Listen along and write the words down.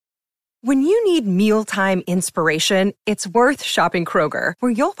When you need mealtime inspiration, it's worth shopping Kroger,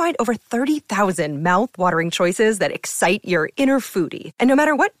 where you'll find over 30,000 mouth-watering choices that excite your inner foodie. And no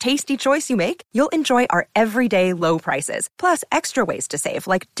matter what tasty choice you make, you'll enjoy our everyday low prices, plus extra ways to save,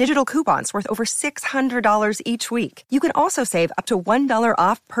 like digital coupons worth over $600 each week. You can also save up to $1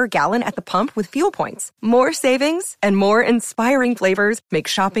 off per gallon at the pump with fuel points. More savings and more inspiring flavors make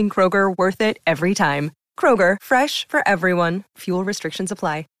shopping Kroger worth it every time. Kroger, fresh for everyone. Fuel restrictions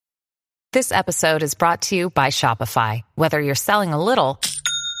apply. This episode is brought to you by Shopify. Whether you're selling a little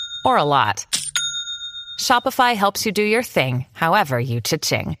or a lot, Shopify helps you do your thing, however you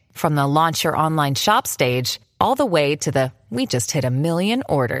cha-ching. From the launch your online shop stage, all the way to the we just hit 1 million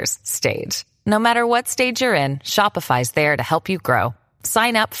orders stage. No matter what stage you're in, Shopify's there to help you grow.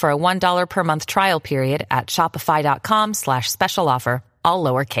 Sign up for a $1 per month trial period at shopify.com/special offer, all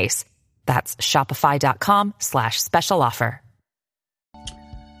lowercase. That's shopify.com/special offer.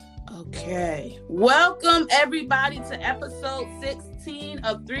 Okay, welcome everybody to episode 16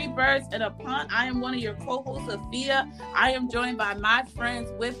 of Three Birds and a Punt. I am one of your co-hosts, Sophia. I am joined by my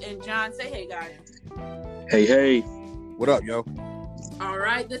friends Whip and John. Say hey, guys. Hey. What up, yo? All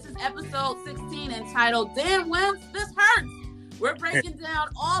right, this is episode 16 entitled Damn Wentz, This Hurts. We're breaking down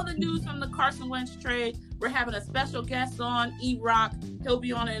all the news from the Carson Wentz trade. We're having a special guest on, E-Rock. He'll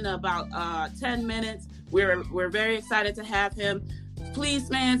be on in about 10 minutes. We're very excited to have him. Please,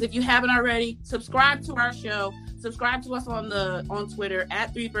 fans, if you haven't already, subscribe to our show. Subscribe to us on Twitter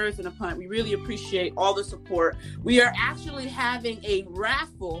at Three Birds and a Punt. We really appreciate all the support. We are actually having a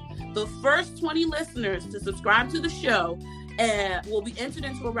raffle. The first 20 listeners to subscribe to the show will be entered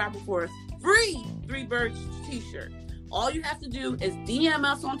into a raffle for a free Three Birds t-shirt. All you have to do is DM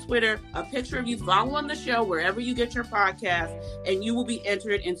us on Twitter, a picture of you following the show wherever you get your podcast, and you will be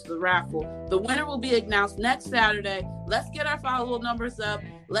entered into the raffle. The winner will be announced next Saturday. Let's get our follow numbers up.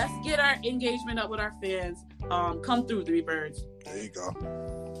 Let's get our engagement up with our fans. Come through, Three Birds. There you go.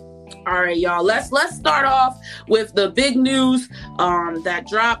 All right, y'all. Let's start off with the big news that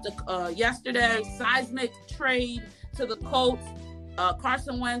dropped yesterday. Seismic trade to the Colts.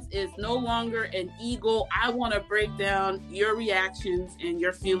 Carson Wentz is no longer an Eagle. I want to break down your reactions and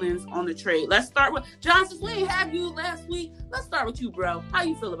your feelings on the trade. Let's start with John. Since we didn't have you last week, let's start with you, bro. How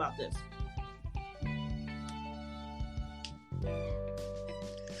you feel about this?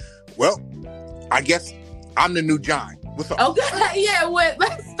 Well, I guess I'm the new John. What's up? Okay, yeah.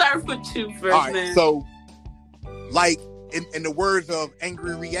 Let's start with you first, all right, man. So, like in the words of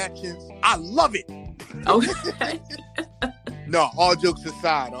Angry Reactions, I love it. Okay. No, all jokes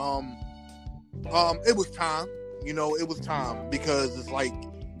aside, it was time. You know, it was time because it's like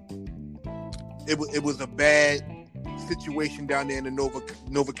it was a bad situation down there in the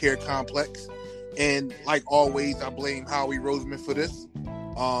NovaCare complex, and like always, I blame Howie Roseman for this.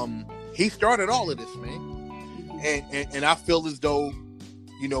 He started all of this, man, and I feel as though,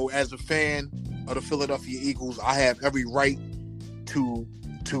 you know, as a fan of the Philadelphia Eagles, I have every right to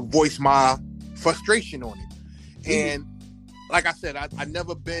voice my frustration on it, and. Like I said, I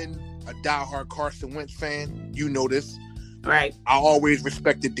never been a diehard Carson Wentz fan. You know this. Right. I always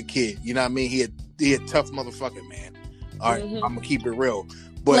respected the kid. You know what I mean? He a tough motherfucker, man. All right, I'm gonna keep it real.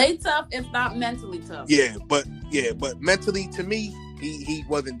 But play tough, if not mentally tough. Yeah, but mentally, to me, he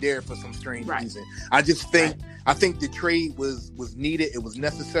wasn't there for some strange reason. I just think I think the trade was needed. It was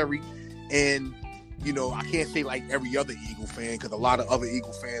necessary, and you know, I can't say like every other Eagle fan because a lot of other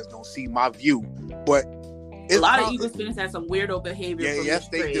Eagle fans don't see my view, but. A lot of Eagles fans have some weirdo behavior. Yeah, yes,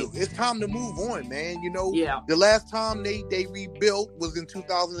 they do. It's time to move on, man. You know, yeah. The last time they rebuilt was in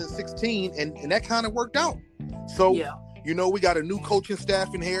 2016, and that kind of worked out. So, you know, we got a new coaching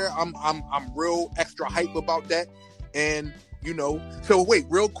staff in here. I'm real extra hype about that. And you know, so wait,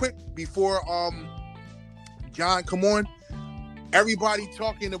 real quick before John, come on. Everybody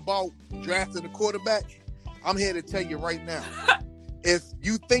talking about drafting a quarterback. I'm here to tell you right now. If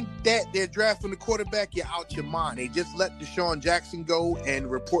you think that they're drafting the quarterback, you're out your mind. They just let Deshaun Jackson go,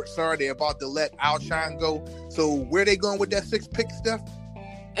 and reports are they're about to let Alshon go. So where they going with that 6th pick, Steph?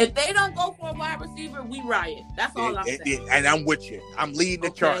 If they don't go for a wide receiver, we riot. That's all I'm saying. And I'm with you. I'm leading the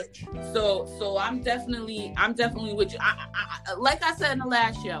charge. So I'm definitely with you. I like I said in the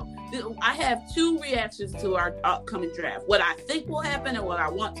last show, I have 2 reactions to our upcoming draft. What I think will happen and what I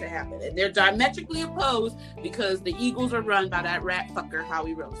want to happen. And they're diametrically opposed because the Eagles are run by that rat fucker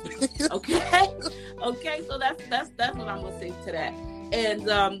Howie Roseman. Okay, so that's what I'm gonna say to that. And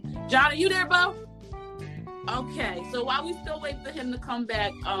John, are you there, Bo? Okay, so while we still wait for him to come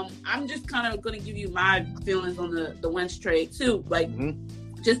back, I'm just kind of going to give you my feelings on the Wentz trade too. Like,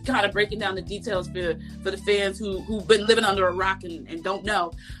 just kind of breaking down the details for the fans who've been living under a rock and don't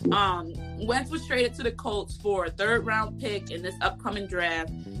know. Wentz was traded to the Colts for a 3rd round pick in this upcoming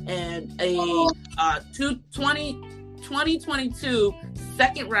draft and a 2022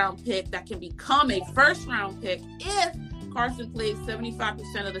 2nd round pick that can become a 1st round pick if Carson plays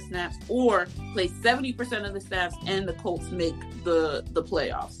 75% of the snaps or plays 70% of the snaps and the Colts make the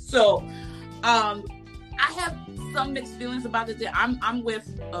playoffs. So I have some mixed feelings about this. I'm with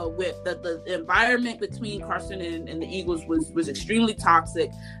the environment between Carson and the Eagles was extremely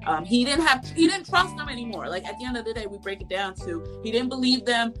toxic. He didn't trust them anymore. Like, at the end of the day, we break it down to he didn't believe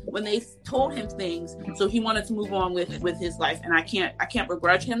them when they told him things, so he wanted to move on with his life, and I can't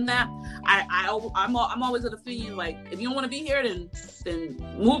begrudge him that. I'm always of the opinion, like, if you don't want to be here, then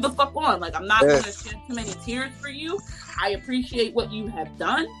move the fuck on. Like, I'm not going to shed too many tears for you. I appreciate what you have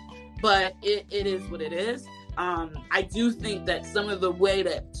done, but it is what it is. I do think that some of the way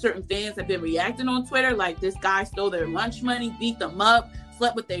that certain fans have been reacting on Twitter, like this guy stole their lunch money, beat them up,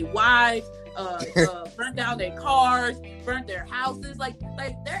 slept with their wives, burnt down their cars, burnt their houses, like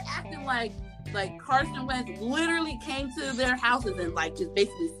they're acting like Carson Wentz literally came to their houses and like just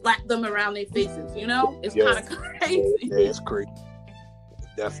basically slapped them around their faces. You know, it's kind of crazy. Yeah, it's crazy.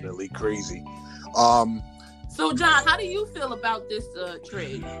 Definitely crazy. So, John, how do you feel about this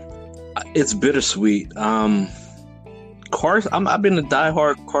trade? It's bittersweet. Carson, I've been a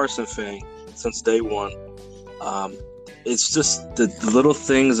diehard Carson fan since day one. It's just the little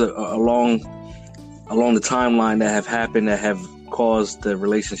things along the timeline that have happened that have caused the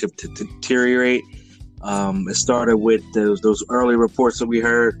relationship to deteriorate. It started with those early reports that we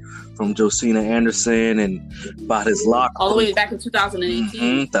heard from Josina Anderson and about his locker all the way back in 2018.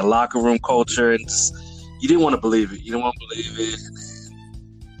 Mm-hmm, that locker room culture, and you didn't want to believe it. You didn't want to believe it.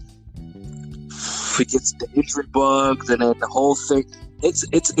 He gets the injury bugs, and then the whole thing. It's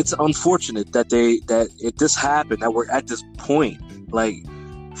unfortunate that this happened. That we're at this point, like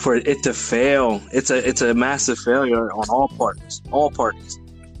for it to fail. It's a massive failure on all parties. All parties.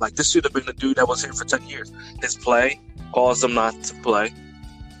 Like, this should have been the dude that was here for 10 years. His play caused him not to play.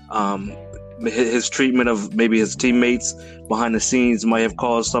 His treatment of maybe his teammates behind the scenes might have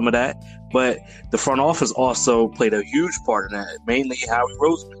caused some of that. But the front office also played a huge part in that. Mainly Howie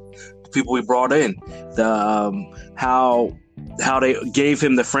Roseman, the people we brought in, how they gave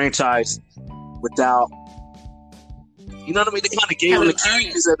him the franchise without, you know what I mean? They kind of gave him the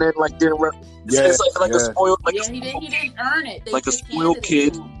keys and then like didn't. It's like a spoiled, he didn't earn it. They like a spoiled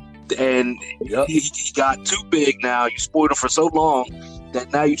kid, and he got too big. Now you spoiled him for so long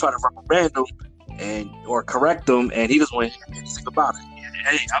that now you try to reprimand him or correct him, and he doesn't want to hear anything about it.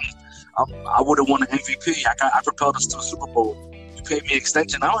 Hey, I would have won an MVP. I propelled us to a Super Bowl. You paid me an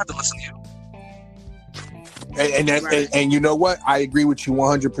extension. I don't have to listen to you. And you know what? I agree with you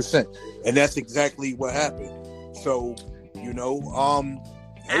 100%. And that's exactly what happened. So,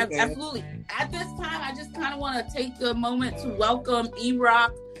 absolutely. At this time, I just kind of want to take a moment to welcome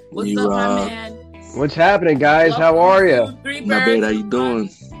E-Rock. What's up, my man? What's happening, guys? How are you? Not bad. How you doing?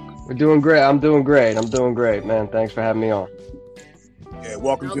 We're doing great. I'm doing great, man. Thanks for having me on. Yeah,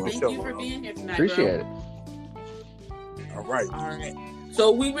 welcome to the show. Thank you for being here tonight. Appreciate it. All right. So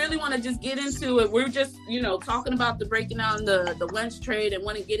we really want to just get into it. We're just, talking about breaking down the Wentz trade and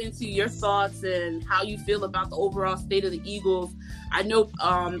want to get into your thoughts and how you feel about the overall state of the Eagles. I know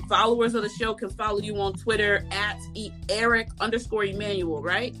followers of the show can follow you on Twitter at Eric_Emanuel,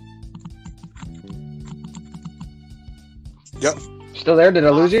 right? Yep. Still there? Did I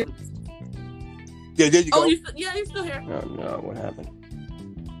lose you? Yeah, there you go. Oh, you're still here. Oh, no. What happened?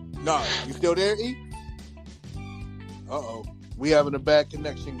 No, you still there, E? Uh-oh. We having a bad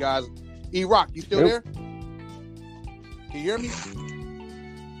connection, guys. E-Rock, you still there? Can you hear me?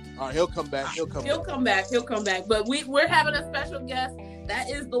 All right, he'll come back. He'll come back. But we're having a special guest. That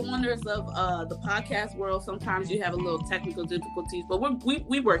is the wonders of the podcast world. Sometimes you have a little technical difficulties, but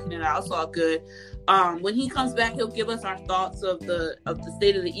we're working it out. It's all good. When he comes back, he'll give us our thoughts of the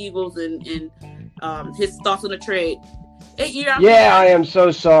state of the Eagles and his thoughts on the trade. I am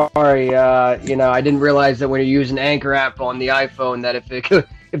so sorry. I didn't realize that when you're using Anchor app on the iPhone, that if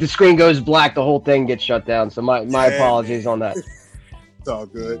the screen goes black, the whole thing gets shut down. So my apologies on that. It's all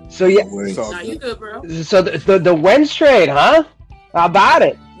good. So yeah, you good, bro. So the Wentz trade, huh? How about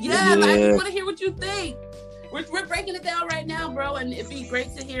it? Yeah. I just want to hear what you think. We're breaking it down right now, bro, and it'd be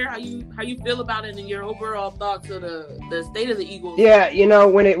great to hear how you feel about it and your overall thoughts of the state of the Eagles. Yeah,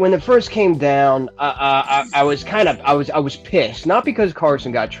 when it first came down, I was pissed, not because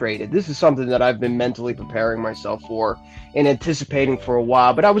Carson got traded. This is something that I've been mentally preparing myself for and anticipating for a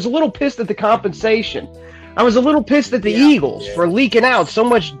while, but I was a little pissed at the compensation. I was a little pissed at the Eagles for leaking out so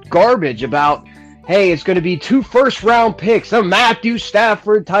much garbage about, hey, it's going to be 2 first-round picks, a Matthew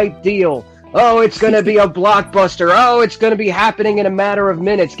Stafford type deal. Oh, it's going to be a blockbuster. Oh, it's going to be happening in a matter of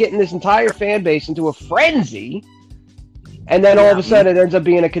minutes, getting this entire fan base into a frenzy. And then all of a sudden, it ends up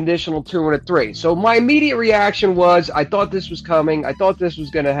being a conditional 2 and a 3. So my immediate reaction was, I thought this was coming. I thought this was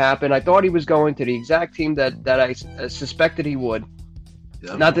going to happen. I thought he was going to the exact team that I suspected he would.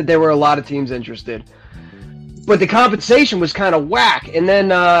 Yep. Not that there were a lot of teams interested. But the compensation was kind of whack. And then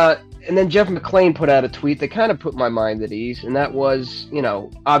Jeff McLane put out a tweet that kind of put my mind at ease. And that was,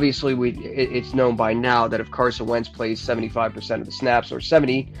 obviously it's known by now that if Carson Wentz plays 75% of the snaps, or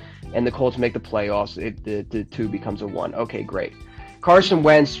 70%, and the Colts make the playoffs, the 2 becomes a 1. Okay, great. Jeff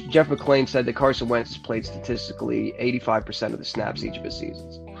McLane said that Carson Wentz has played statistically 85% of the snaps each of his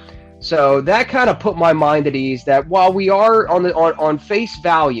seasons. So that kind of put my mind at ease that while we are on face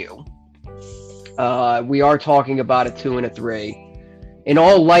value, we are talking about a 2 and a 3. In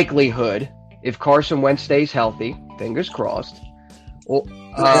all likelihood, if Carson Wentz stays healthy, fingers crossed,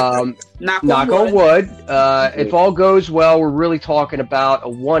 knock on wood. If all goes well, we're really talking about a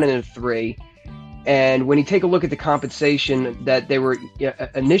 1 and a 3. And when you take a look at the compensation that they were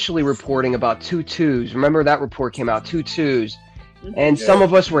initially reporting about 2 2s, remember that report came out 2 2s, and some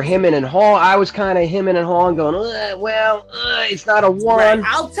of us were hemming and hawing. I was kind of hemming and hawing, going, it's not a 1. Right.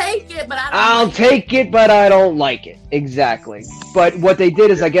 I'll take it, but I don't like it. Exactly. But what they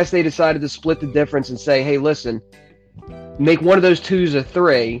did is, I guess they decided to split the difference and say, hey, listen, make one of those 2s a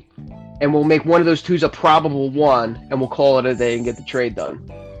 3, and we'll make one of those 2s a probable 1, and we'll call it a day and get the trade done.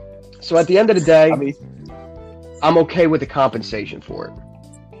 So at the end of the day, I'm okay with the compensation for it.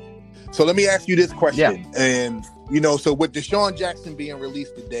 So let me ask you this question. Yeah. And, so with Deshaun Jackson being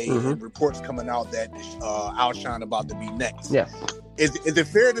released today, and reports coming out that Alshon about to be next, is it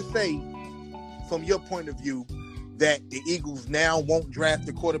fair to say, from your point of view, that the Eagles now won't draft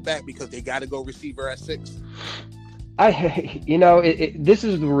the quarterback because they got to go receiver at 6? This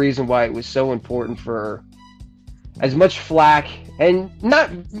is the reason why it was so important for as much flack, and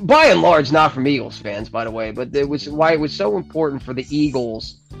not by and large, not from Eagles fans, by the way, but it was why it was so important for the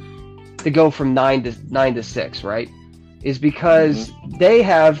Eagles to go from 9 to 6, right? Is because they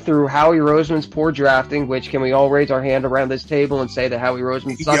have, through Howie Roseman's poor drafting, which can we all raise our hand around this table and say that Howie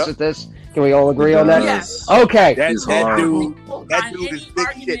Roseman sucks at this? Can we all agree on that? Yes. Okay. That dude is big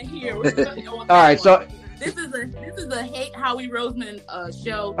shit. All right, so This is a hate Howie Roseman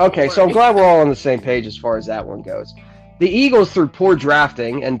show. Okay, so I'm glad we're all on the same page as far as that one goes. The Eagles, through poor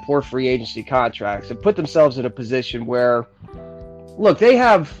drafting and poor free agency contracts, have put themselves in a position where, look, they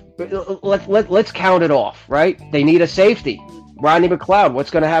have. Let's count it off, right? They need a safety. Rodney McLeod. What's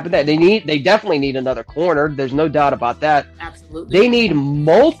going to happen there? They definitely need another corner. There's no doubt about that. Absolutely. They need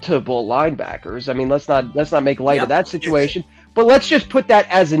multiple linebackers. I mean, let's not make light of that situation. But let's just put that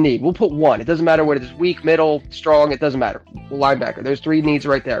as a need. We'll put 1. It doesn't matter whether it's weak, middle, strong. It doesn't matter. Linebacker. There's 3 needs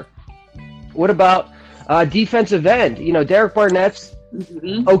right there. What about defensive end? Derek Barnett's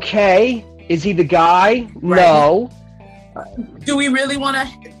okay. Is he the guy? Right. No. Do we really want to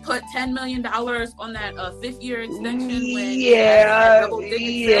put $10 million on that 5th-year extension?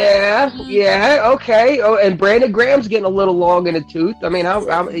 Okay. Oh, and Brandon Graham's getting a little long in the tooth. I mean,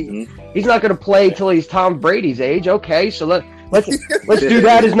 he's not going to play till he's Tom Brady's age. Okay, so let's do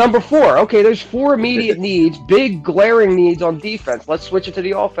that as number 4. Okay, there's 4 immediate needs, big glaring needs on defense. Let's switch it to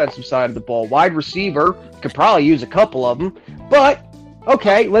the offensive side of the ball. Wide receiver could probably use a couple of them, but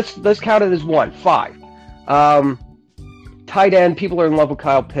okay, let's count it as 1. 5. Tight end, people are in love with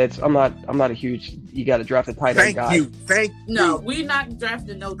Kyle Pitts. I'm not a huge. You got to draft a tight end guy. Thank you. No, we're not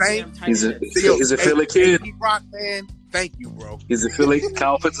drafting no damn tight end. He's a Philly kid. Rock man. Thank you, bro. He's a Philly.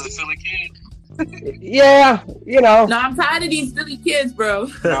 Kyle Pitts is a Philly kid. Yeah, No, I'm tired of these Philly kids, bro.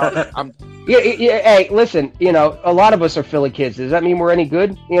 Yeah. Hey, listen. A lot of us are Philly kids. Does that mean we're any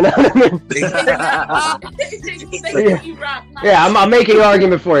good? You know what I mean? Yeah, I'm making an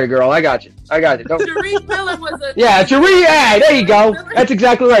argument for you, girl. I got you. Sharif Miller was a. Yeah, Sharif. Hey, there you go. That's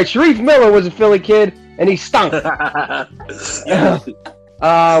exactly right. Sharif Miller was a Philly kid, and he stunk.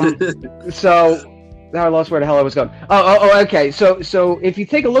 So now I lost where the hell I was going. Oh, okay. So if you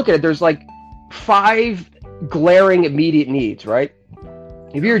take a look at it, there's like 5 glaring immediate needs, right?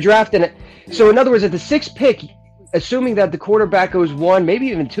 If you're drafting it, so in other words, at the 6th pick, assuming that the quarterback goes 1, maybe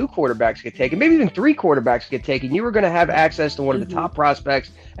even 2 quarterbacks get taken, maybe even 3 quarterbacks get taken, you were going to have access to one of the top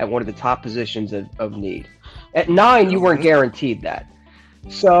prospects at one of the top positions of need. At 9, you weren't guaranteed that.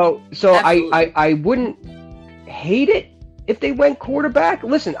 So I wouldn't hate it if they went quarterback.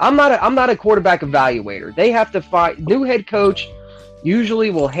 Listen, I'm not a quarterback evaluator. They have to find new head coach.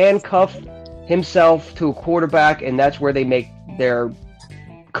 Usually will handcuff himself to a quarterback, and that's where they make their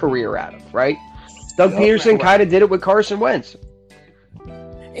career out of, right? Doug Peterson kind of did it with Carson Wentz.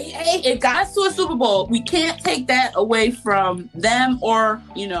 Hey, it got us to a Super Bowl. We can't take that away from them or,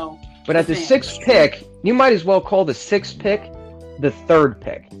 But at the sixth pick, you might as well call the sixth pick the third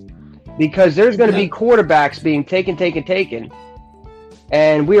pick. Because there's going to be quarterbacks being taken.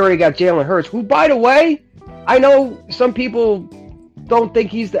 And we already got Jalen Hurts, who, by the way, I know some people don't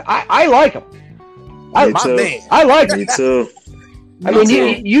think he's the... I like him. I like him. Me too. I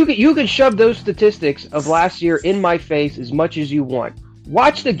mean, you can shove those statistics of last year in my face as much as you want.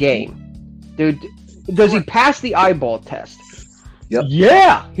 Watch the game. Dude, does he pass the eyeball test? Yep.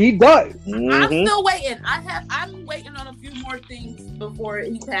 Yeah, he does. Mm-hmm. I'm still waiting. I'm waiting on a few more things before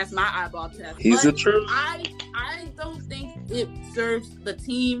he passed my eyeball test. He's the truth. I don't think it serves the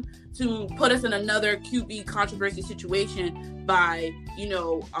team to put us in another QB controversy situation by,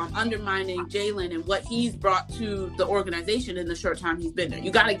 undermining Jalen and what he's brought to the organization in the short time he's been there.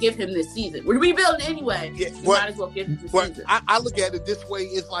 You got to give him this season. We're rebuilding anyway. Yeah, might as well give him this season. I look at it this way.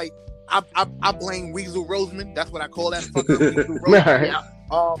 It's like, I blame Weasel Roseman. That's what I call that fucker, Weasel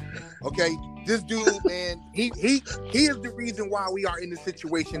Roseman. Okay, this dude, man, he is the reason why we are in this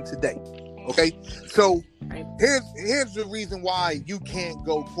situation today. Okay, so here's the reason why you can't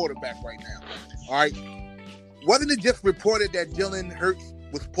go quarterback right now. All right, wasn't it just reported that Jalen Hurts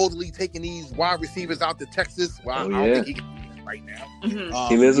was supposedly taking these wide receivers out to Texas? Well, I don't think he can do that right now.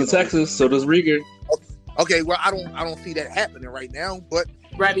 Mm-hmm. He lives in Texas, so does Rieger. Okay, well, I don't see that happening right now, but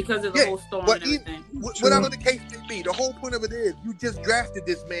because of the whole storm and everything. Whatever the case may be, the whole point of it is you just drafted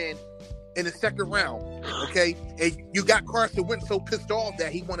this man in the second round, okay? And you got Carson Wentz so pissed off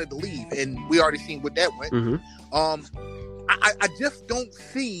that he wanted to leave, and we already seen what that went. Mm-hmm. I just don't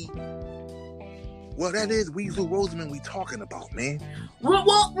see. Well, that is Weasel Roseman we talking about, man. Well,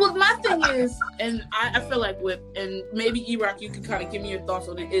 my thing is, and I feel like and maybe E-Rock, you can kind of give me your thoughts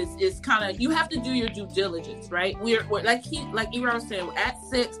on it, is kind of, you have to do your due diligence, right? We're like E-Rock was saying, we're at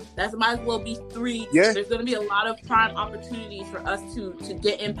 6, that might as well be 3. Yeah. There's going to be a lot of prime opportunities for us to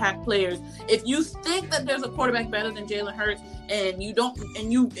get impact players. If you think that there's a quarterback better than Jalen Hurts, and you don't,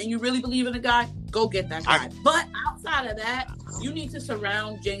 and you really believe in the guy, go get that guy. But outside of that, you need to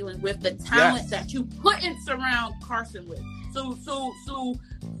surround Jalen with the talent that you couldn't surround Carson with. So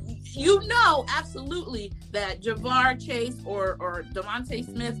absolutely that Ja'Marr Chase or Devontae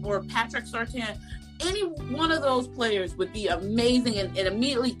Smith or Patrick Surtain, any one of those players would be amazing and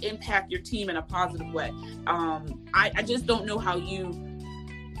immediately impact your team in a positive way. I just don't know how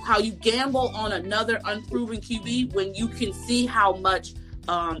you gamble on another unproven QB when you can see how much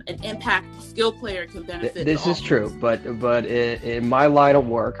an impact skill player can benefit. This is true, but in my line of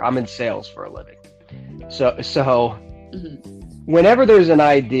work, I'm in sales for a living. So whenever there's an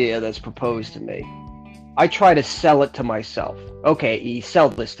idea that's proposed to me, I try to sell it to myself. Okay, sell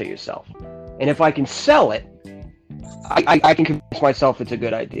this to yourself. And if I can sell it, I can convince myself it's a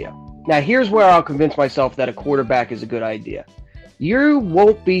good idea. Now, here's where I'll convince myself that a quarterback is a good idea. You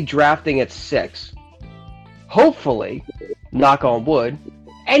won't be drafting at 6, hopefully, knock on wood,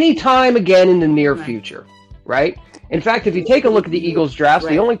 anytime again in the near future, right? In fact, if you take a look at the Eagles drafts,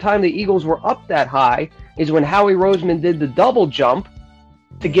 the only time the Eagles were up that high is when Howie Roseman did the double jump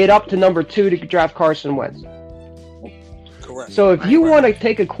to get up to number 2 to draft Carson Wentz. Correct. So if you want to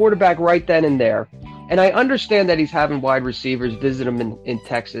take a quarterback right then and there, and I understand that he's having wide receivers visit him in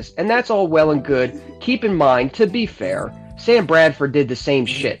Texas, and that's all well and good. Keep in mind, to be fair, Sam Bradford did the same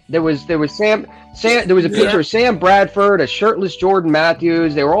shit. There was a picture of Sam Bradford, a shirtless Jordan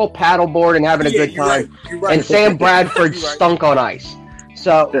Matthews. They were all paddleboarding, having a good time, right. And Sam Bradford stunk on ice.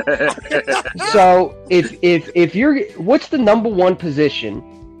 So if you're, what's the number one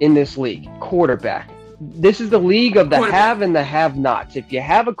position in this league? Quarterback. This is the league of the have and the have-nots. If you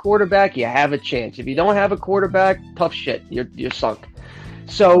have a quarterback, you have a chance. If you don't have a quarterback, tough shit. You're sunk.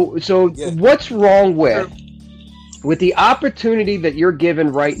 So what's wrong with the opportunity that you're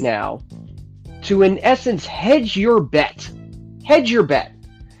given right now to, in essence, hedge your bet,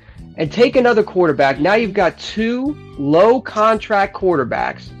 and take another quarterback? Now you've got 2 low-contract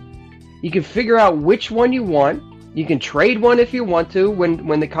quarterbacks. You can figure out which one you want. You can trade one if you want to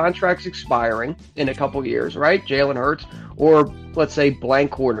when the contract's expiring in a couple years, right? Jalen Hurts, or let's say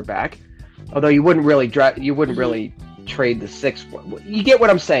blank quarterback. Although you wouldn't really trade the 6th one. You get what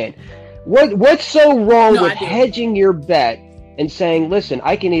I'm saying? What's so wrong with hedging your bet and saying, listen,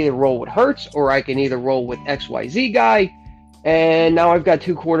 I can either roll with Hurts or I can either roll with XYZ guy, and now I've got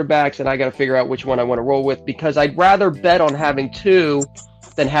 2 quarterbacks and I got to figure out which one I want to roll with, because I'd rather bet on having 2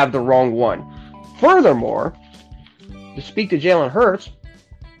 than have the wrong one. Furthermore, to speak to Jalen Hurts,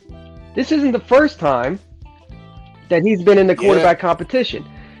 this isn't the first time that he's been in the quarterback competition.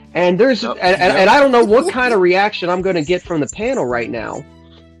 And there's and I don't know what kind of reaction I'm going to get from the panel right now,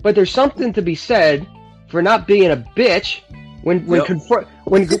 but there's something to be said for not being a bitch when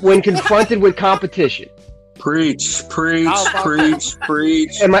confronted with competition. Preach.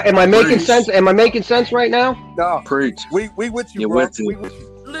 Am I making sense? Am I making sense right now? No. Preach. We with you, You're bro. with you. We with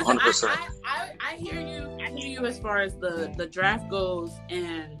you. Listen, 100%. I hear you. I hear you as far as the draft goes,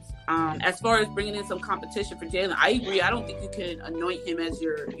 and as far as bringing in some competition for Jalen, I agree. I don't think you can anoint him as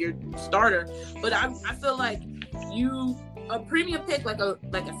your starter, but I feel like a premium pick like a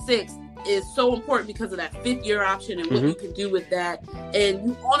 6 is so important because of that 5th-year option and what you can do with that. And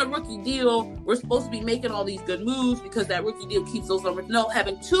you on a rookie deal, we're supposed to be making all these good moves because that rookie deal keeps those numbers. No,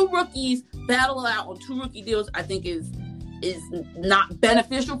 having 2 rookies battle out on 2 rookie deals, I think is not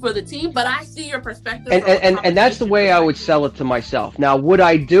beneficial for the team. But I see your perspective, and that's the way I would sell it to myself. Now, would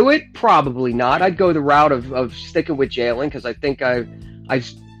I do it? Probably not. I'd go the route of sticking with Jalen because I think I.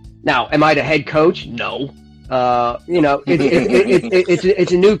 Now, am I the head coach? No.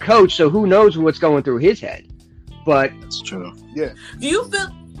 It's a new coach, so who knows what's going through his head? But that's true. Yeah. Do you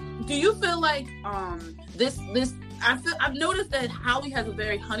feel like I've noticed that Howie has a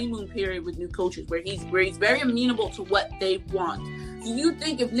very honeymoon period with new coaches where he's very amenable to what they want. Do you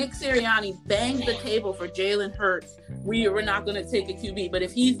think if Nick Sirianni bangs the table for Jalen Hurts, we're not going to take a QB? But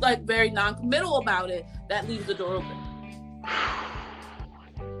if he's like very non-committal about it, that leaves the door open.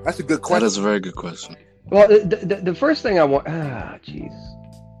 That's a good question. That is a very good question. Well, the first thing I want, jeez.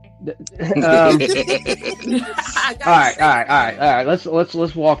 All right.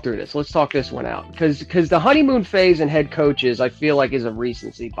 Let's walk through this. Let's talk this one out because the honeymoon phase in head coaches, I feel like, is a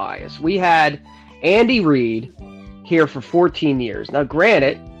recency bias. We had Andy Reid here for 14 years. Now,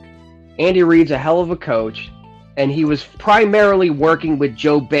 granted, Andy Reid's a hell of a coach, and he was primarily working with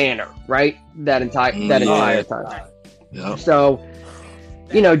Joe Banner, right? That entire time. Yeah. So.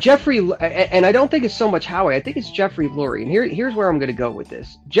 Jeffrey, and I don't think it's so much Howie. I think it's Jeffrey Lurie. And here's where I'm going to go with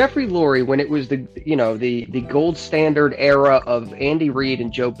this. Jeffrey Lurie, when it was the gold standard era of Andy Reid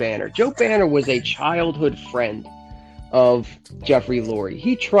and Joe Banner. Joe Banner was a childhood friend of Jeffrey Lurie.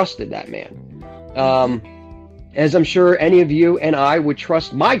 He trusted that man. As I'm sure any of you and I would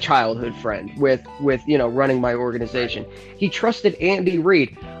trust my childhood friend with running my organization. He trusted Andy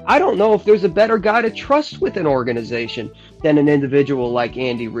Reid. I don't know if there's a better guy to trust with an organization than an individual like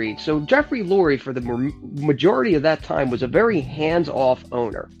Andy Reid. So Jeffrey Lurie, for the majority of that time, was a very hands-off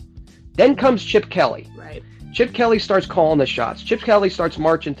owner. Then comes Chip Kelly. Right. Chip Kelly starts calling the shots. Chip Kelly starts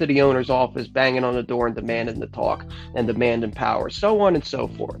marching to the owner's office, banging on the door and demanding the talk and demanding power, so on and so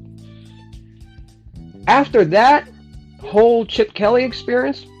forth. After that whole Chip Kelly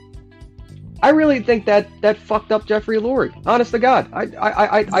experience, I really think that fucked up Jeffrey Lurie. Honest to God,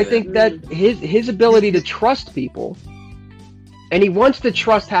 I think that his ability to trust people, and he wants to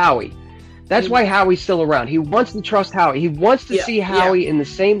trust Howie. That's why Howie's still around. He wants to trust Howie. He wants to see Howie in the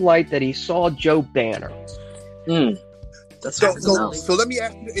same light that he saw Joe Banner. That's so let me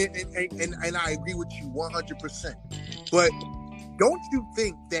ask you, and I agree with you 100%. But don't you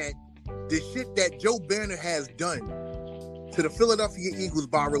think that the shit that Joe Banner has done to the Philadelphia Eagles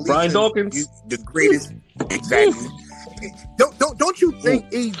by releasing Brian Dawkins, the greatest, exactly. Don't you think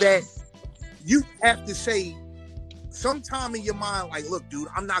that you have to say sometime in your mind, like, look, dude,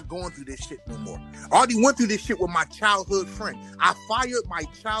 I'm not going through this shit no more. I already went through this shit with my childhood friend. I fired my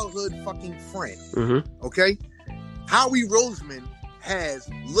childhood fucking friend. Mm-hmm. Okay, Howie Roseman has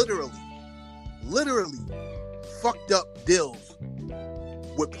literally fucked up deals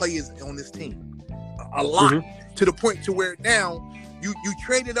with players on this team a lot, to the point to where now you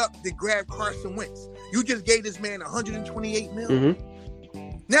traded up to grab Carson Wentz. You just gave this man $128 million.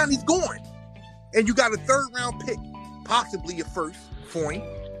 Now he's gone, and you got a 3rd round pick, possibly a first for him,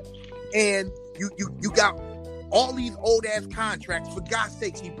 and you got all these old ass contracts. For God's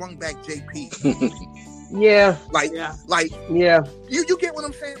sakes, he brought back JP. Yeah. You get what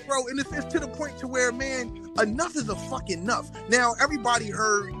I'm saying, bro? And it's to the point to where, man, enough is a fucking enough. Now, everybody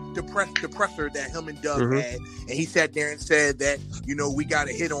heard the presser that him and Doug had, and he sat there and said that, we got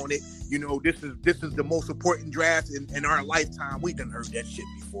to hit on it. This is the most important draft in our lifetime. We done heard that shit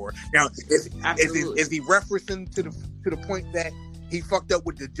before. Now, is he referencing to the point that he fucked up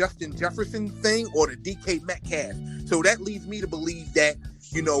with the Justin Jefferson thing or the DK Metcalf? So that leads me to believe that,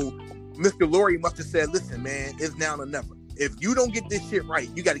 Mr. Lurie must have said, listen, man, it's now or never. If you don't get this shit right,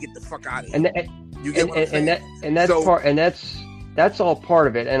 you got to get the fuck out of here. You get what I'm saying? That's all part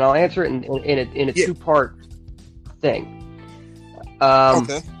of it. And I'll answer it in a 2-part thing.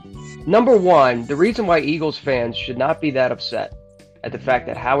 Okay. Number one, the reason why Eagles fans should not be that upset at the fact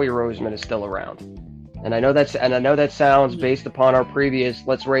that Howie Roseman is still around. And I know that sounds based upon our previous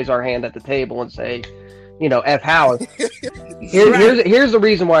let's raise our hand at the table and say, F Howie. Here's the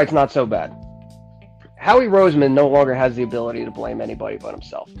reason why it's not so bad. Howie Roseman no longer has the ability to blame anybody but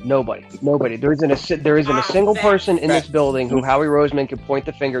himself. Nobody. There isn't a single person in this building who Howie Roseman can point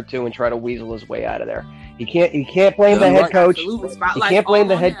the finger to and try to weasel his way out of there. He can't blame the head coach. He can't blame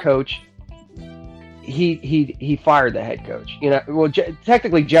the head coach. He fired the head coach.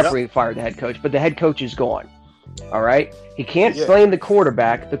 Technically Jeffrey fired the head coach, but the head coach is gone. All right? He can't blame the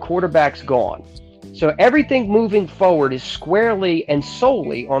quarterback. The quarterback's gone. So everything moving forward is squarely and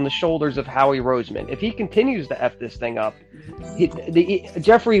solely on the shoulders of Howie Roseman. If he continues to F this thing up,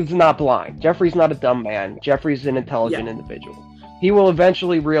 Jeffrey's not blind. Jeffrey's not a dumb man. Jeffrey's an intelligent individual. He will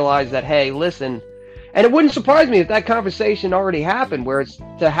eventually realize that, hey, listen, and it wouldn't surprise me if that conversation already happened where it's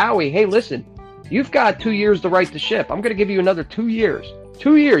to Howie, hey, listen, you've got 2 years to right the ship. I'm going to give you another 2 years.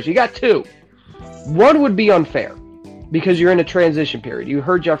 2 years. You got 2. 1 would be unfair because you're in a transition period. You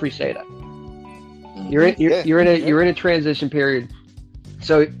heard Jeffrey say that. You're in a transition period,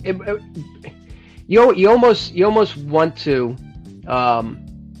 so you almost want to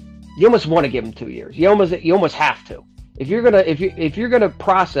give him 2 years. You almost have to. If you're gonna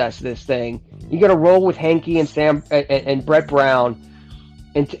process this thing, you're gonna roll with Henke and Sam and Brett Brown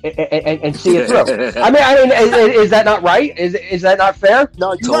and see it through. I mean, is that not right? Is that not fair?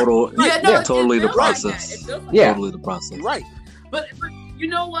 No, totally the process. Totally the process. Right, but. You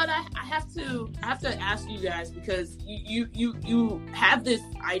know what? I have to ask you guys because you have this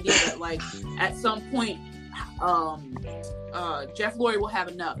idea that like at some point Jeff Lurie will have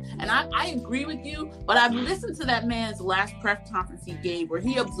enough, and I agree with you. But I've listened to that man's last press conference he gave where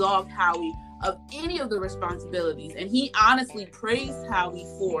he absolved Howie of any of the responsibilities, and he honestly praised Howie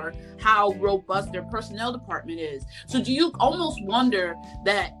for how robust their personnel department is. So do you almost wonder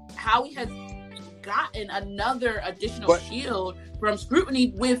that Howie has gotten another additional shield from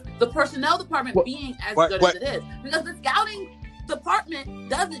scrutiny with the personnel department being as good as it is? Because the scouting department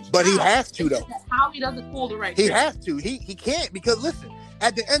does its job. But he has to, though. How he doesn't pull the right He has to. He can't, because listen,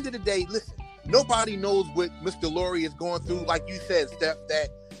 at the end of the day, listen, nobody knows what Mr. Lurie is going through. Like you said, Steph, that,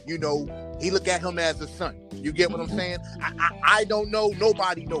 he look at him as a son. You get what I'm saying? I don't know.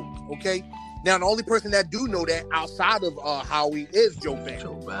 Nobody knows, okay? Now, the only person that do know that outside of Howie is Joe Banner,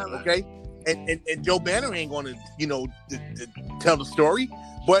 okay? And Joe Banner ain't going to, tell the story,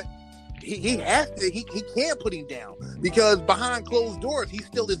 but he has to. He can't put him down because behind closed doors, he's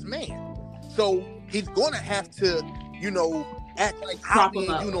still his man. So he's going to have to, act like Howie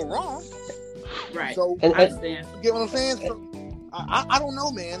ain't do no wrong. Right. So I understand. You get what I'm saying? So I don't know,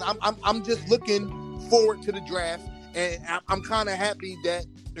 man. I'm just looking forward to the draft, and I'm kind of happy that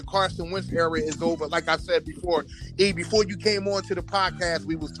the Carson Wentz era is over. Like I said before, before you came on to the podcast,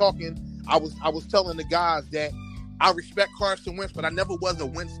 we was talking. I was telling the guys that I respect Carson Wentz, but I never was a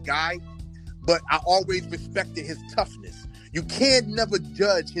Wentz guy. But I always respected his toughness. You can't never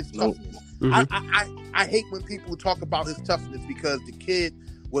judge his toughness. Mm-hmm. I hate when people talk about his toughness because the kid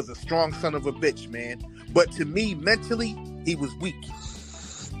was a strong son of a bitch, man. But to me, mentally, he was weak.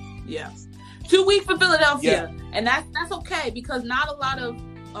 Yeah. Too weak for Philadelphia. Yeah. And that's okay because not a lot of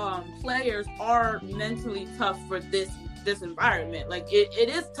players are mentally tough for this environment. Like it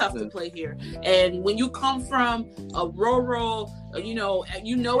is tough to play here, and when you come from a rural, you know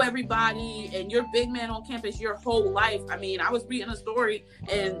everybody, and you're big man on campus your whole life. I mean, I was reading a story,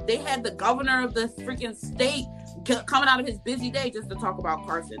 and they had the governor of the freaking state coming out of his busy day just to talk about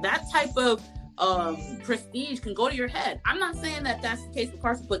Carson. That type of prestige can go to your head. I'm not saying that that's the case with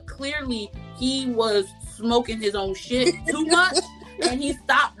Carson, but clearly he was smoking his own shit too much. And he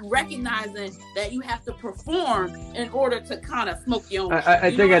stopped recognizing that you have to perform in order to kind of smoke your own.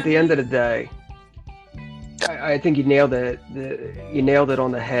 I think at the end of the day, I think you nailed it. You nailed it on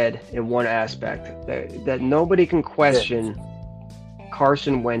the head in one aspect that nobody can question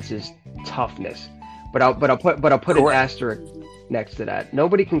Carson Wentz's toughness. But I'll put an asterisk next to that.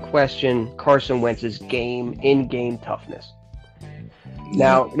 Nobody can question Carson Wentz's in-game toughness.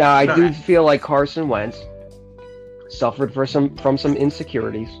 Now I do feel like Carson Wentz suffered from some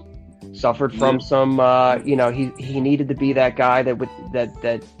insecurities, suffered from some he needed to be that guy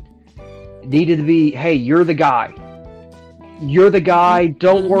that needed to be, hey, you're the guy,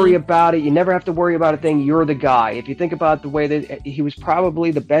 don't worry about it, you never have to worry about a thing, you're the guy. If you think about the way that he was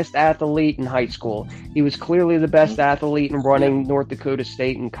probably the best athlete in high school, he was clearly the best athlete in running North Dakota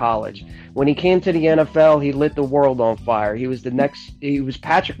State in college. When he came to the NFL, he lit the world on fire. He was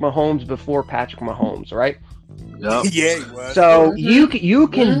Patrick Mahomes before Patrick Mahomes, right? Yep. Yeah, he was. So you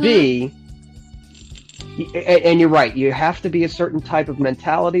can be And you're right. You have to be a certain type of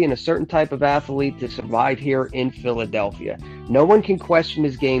mentality and a certain type of athlete to survive here in Philadelphia. No one can question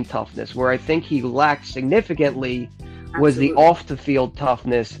his game toughness. Where I think he lacked significantly was the off-the-field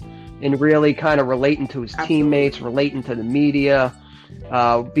toughness and really kind of relating to his teammates, relating to the media,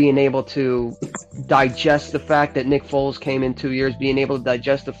 being able to digest the fact that Nick Foles came in 2 years, being able to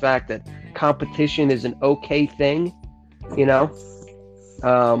digest the fact that competition is an okay thing, you know?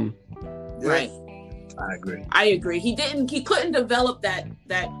 Right. I agree. He couldn't develop that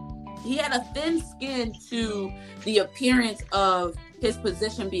he had a thin skin to the appearance of his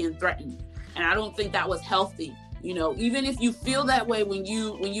position being threatened. And I don't think that was healthy. You know, even if you feel that way when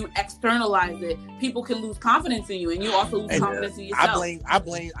you externalize it, people can lose confidence in you, and you also lose confidence in yourself.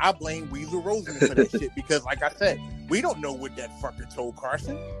 I blame Weasel Roseman for that shit because, like I said, we don't know what that fucker told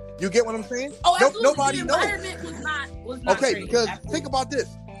Carson. You get what I'm saying? Oh, absolutely. Nobody the knows. Environment was not okay, great. because Absolutely. think about this.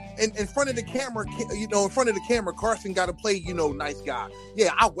 In front of the camera, Carson got to play, nice guy.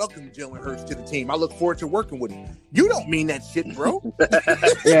 Yeah, I welcome Jalen Hurts to the team. I look forward to working with him. You don't mean that shit, bro.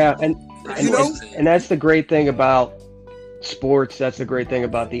 Yeah, and that's the great thing about sports. That's the great thing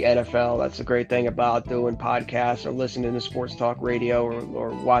about the NFL. That's the great thing about doing podcasts or listening to sports talk radio or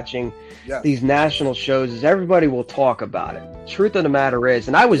watching these national shows is everybody will talk about it. Truth of the matter is,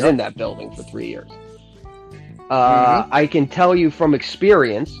 and I was in that building for 3 years. I can tell you from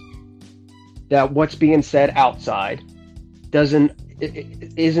experience that what's being said outside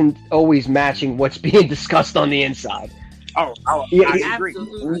isn't always matching what's being discussed on the inside. I agree.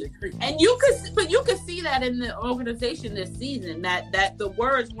 Absolutely. And you could see that in the organization this season that the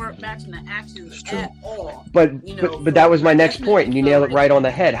words weren't matching the actions at all. But that was my next point, and you nailed it right on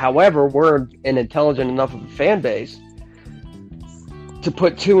the head. However, we're an intelligent enough of a fan base to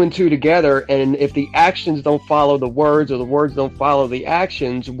put two and two together, and if the actions don't follow the words or the words don't follow the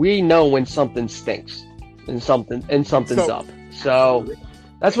actions, we know when something stinks and something's up. So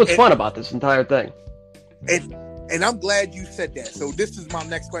that's what's fun about this entire thing. And I'm glad you said that. So this is my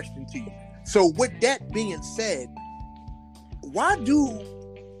next question to you. So with that being said, why do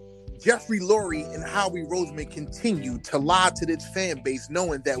Jeffrey Lurie and Howie Roseman continue to lie to this fan base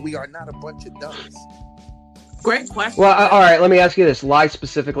knowing that we are not a bunch of dummies? Great question. Well, all right, let me ask you this. Lie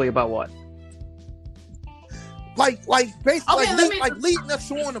specifically about what? Basically, leading us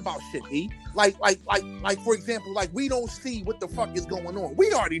on about shit, E. Like, for example, we don't see what the fuck is going on.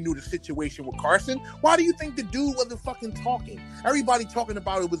 We already knew the situation with Carson. Why do you think the dude wasn't fucking talking? Everybody talking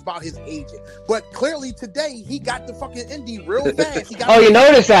about it was about his agent. But clearly today, he got the fucking Indy real fast. You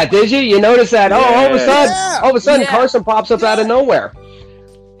noticed that, did you? You noticed that? Yeah. All of a sudden, Carson pops up out of nowhere.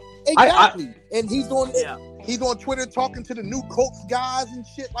 Exactly. And he's on... Yeah. He's on Twitter talking to the new Colts guys and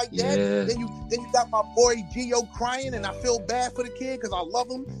shit like that. Yeah. Then you got my boy Gio crying, and I feel bad for the kid because I love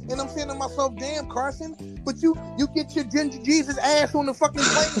him. And I'm saying to myself, damn, Carson, but you get your Ginger Jesus ass on the fucking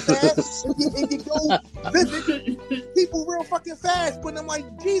plane fast and you go visit people real fucking fast. But I'm like,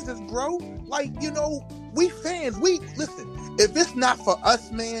 Jesus, bro. We fans, listen, if it's not for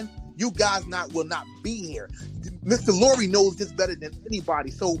us, man, you guys will not be here. Mr. Lurie knows this better than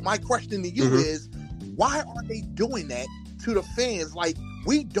anybody. So my question to you is, why are they doing that to the fans? Like,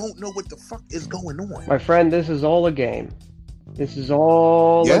 we don't know what the fuck is going on. My friend, this is all a game. This is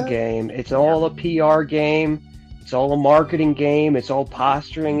all a game. It's all a PR game. It's all a marketing game. It's all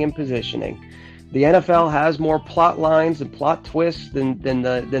posturing and positioning. The NFL has more plot lines and plot twists than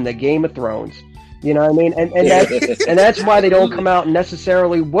the Game of Thrones. You know what I mean? And that's why they don't come out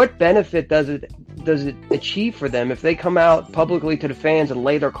necessarily. What benefit does it achieve for them if they come out publicly to the fans and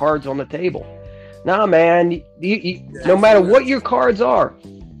lay their cards on the table? Nah, man. No matter what your cards are,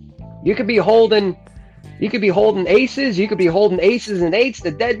 you could be holding aces. You could be holding aces and eights.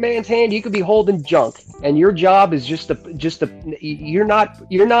 The dead man's hand. You could be holding junk, and your job is just you're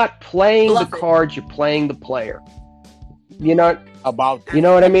not playing the cards. You're playing the player. You know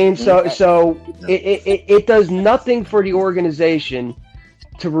what I mean? So it does nothing for the organization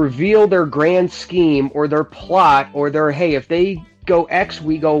to reveal their grand scheme or their plot or their, hey, if they go X,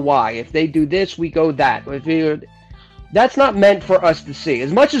 we go Y. If they do this, we go that. That's not meant for us to see.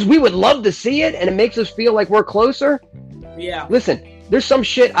 As much as we would love to see it and it makes us feel like we're closer. Yeah. Listen, there's some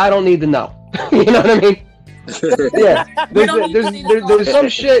shit I don't need to know. You know what I mean? Yeah. There's some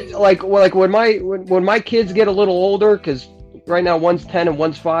shit like when my kids get a little older, because right now one's 10 and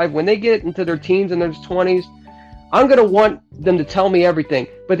one's 5. When they get into their teens and their 20s, I'm gonna want them to tell me everything.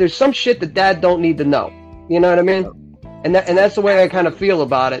 But there's some shit that Dad don't need to know. You know what I mean? And that's the way I kind of feel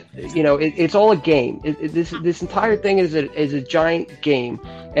about it. You know, it's all a game. This entire thing is a giant game.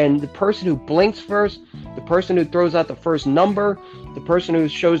 And the person who blinks first, the person who throws out the first number, the person who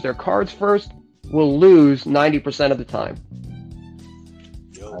shows their cards first, will lose 90% of the time.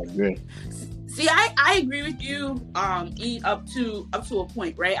 I agree. See, I agree with you, up to a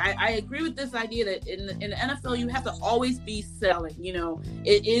point, right? I agree with this idea that in the NFL you have to always be selling. You know,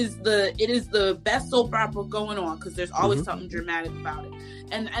 it is the best soap opera going on because there's always something dramatic about it.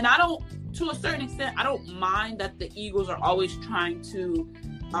 And I don't, to a certain extent, I don't mind that the Eagles are always trying to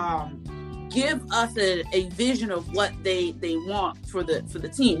give us a vision of what they want for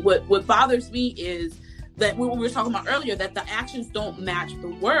the team. What bothers me is that what we were talking about earlier, that the actions don't match the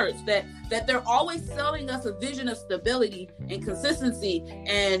words, that they're always selling us a vision of stability and consistency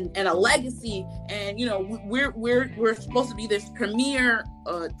and a legacy. And, you know, we're supposed to be this premier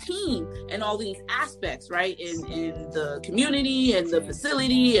team in all these aspects, right? In the community and the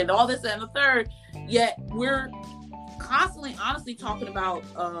facility and all this and the third, yet we're constantly honestly talking about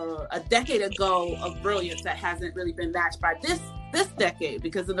a decade ago of brilliance that hasn't really been matched by this decade,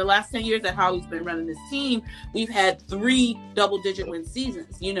 because in the last 10 years that Howie's been running this team, we've had 3 double-digit win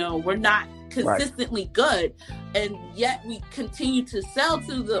seasons. You know, we're not consistently good, and yet we continue to sell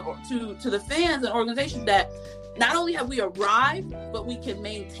to the fans and organizations that not only have we arrived, but we can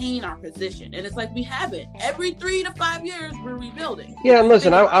maintain our position. And it's like we haven't. Every 3 to 5 years, we're rebuilding. Yeah, and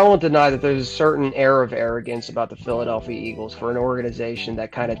listen, I won't deny that there's a certain air of arrogance about the Philadelphia Eagles for an organization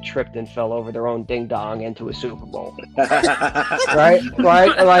that kind of tripped and fell over their own ding-dong into a Super Bowl. right?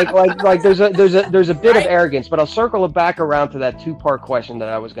 Like there's a bit of arrogance, but I'll circle it back around to that 2-part question that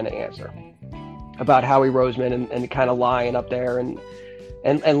I was going to answer about Howie Roseman and kind of lying up there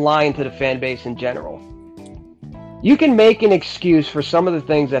and lying to the fan base in general. You can make an excuse for some of the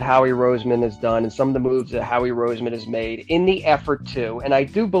things that Howie Roseman has done and some of the moves that Howie Roseman has made in the effort to, and I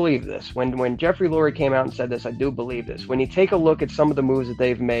do believe this. When Jeffrey Lurie came out and said this, I do believe this. When you take a look at some of the moves that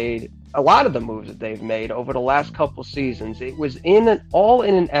they've made, a lot of the moves that they've made over the last couple seasons, it was all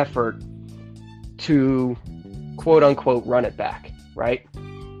in an effort to, quote unquote, run it back, right?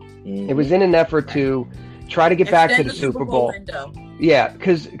 It was in an effort to try to get back to the Super Bowl. Yeah,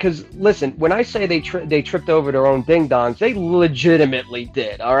 because listen, when I say they tripped over their own ding-dongs, they legitimately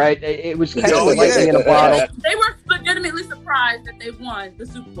did, all right? It was kind of lightning in a bottle. They were legitimately surprised that they won the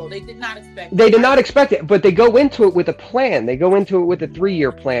Super Bowl. They did not expect it. They did not expect it, but they go into it with a plan. They go into it with a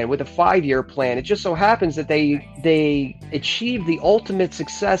 3-year plan, with a 5-year plan. It just so happens that they achieved the ultimate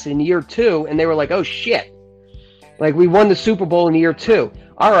success in year 2, and they were like, oh, shit. Like, we won the Super Bowl in year 2.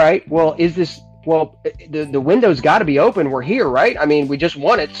 All right, well, the window's got to be open. We're here, right? I mean, we just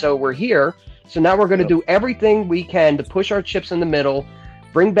won it, so we're here. So now we're going to do everything we can to push our chips in the middle,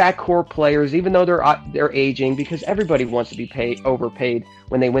 bring back core players, even though they're aging, because everybody wants to be overpaid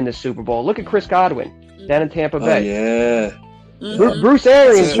when they win the Super Bowl. Look at Chris Godwin down in Tampa Bay. Bruce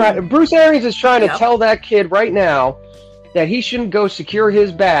Arians is trying to tell that kid right now that he shouldn't go secure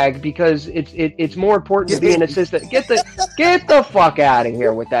his bag because it's more important to be an assistant. Get the fuck out of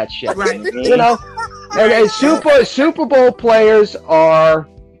here with that shit. Right. You know, and Super Bowl players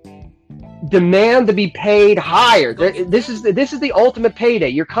demand to be paid higher. This is the ultimate payday.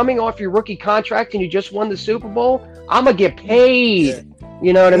 You're coming off your rookie contract and you just won the Super Bowl. I'm gonna get paid. Yeah.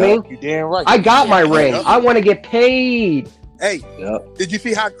 You know what I mean? You're damn right. I got my ring. I want to get paid. Hey, did you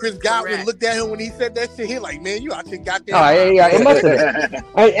see how Chris Godwin looked at him when he said that shit? He like, man, you out here goddamn. Oh, yeah, it must have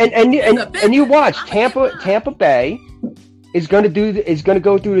been. and you watch Tampa Bay is going to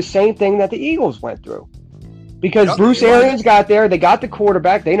go through the same thing that the Eagles went through, because Bruce Arians got there. They got the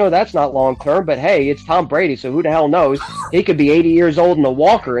quarterback. They know that's not long term, but hey, it's Tom Brady, so who the hell knows? He could be 80 years old in a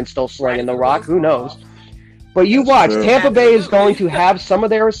walker and still slinging the rock. Who knows? But you watch, Tampa Bay is going to have some of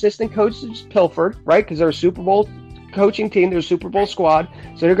their assistant coaches pilfered, right? Because they're a Super Bowl coaching team, their Super Bowl squad,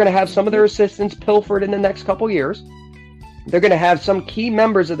 so they're going to have some of their assistants pilfered in the next couple years. They're going to have some key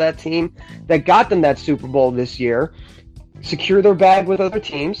members of that team that got them that Super Bowl this year secure their bag with other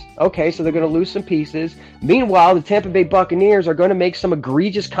teams. Okay, so they're going to lose some pieces. Meanwhile, the Tampa Bay Buccaneers are going to make some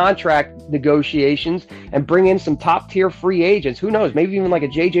egregious contract negotiations and bring in some top-tier free agents. Who knows? Maybe even like a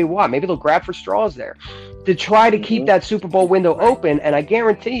J.J. Watt. Maybe they'll grab for straws there to try to keep that Super Bowl window open. And I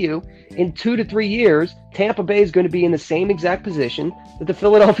guarantee you, in 2 to 3 years, Tampa Bay is going to be in the same exact position that the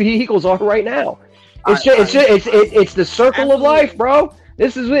Philadelphia Eagles are right now. It's the circle of life, bro.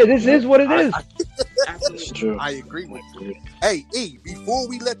 This is what it is. That's true. I agree with you. Hey, E, before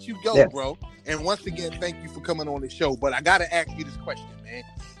we let you go, bro, and once again, thank you for coming on the show, but I got to ask you this question, man.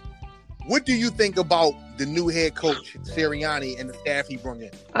 What do you think about the new head coach, Sirianni, and the staff he brought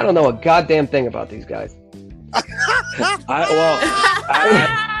in? I don't know a goddamn thing about these guys.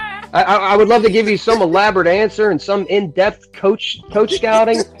 I would love to give you some elaborate answer and some in-depth coach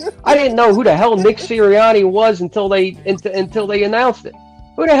scouting. I didn't know who the hell Nick Sirianni was until they announced it.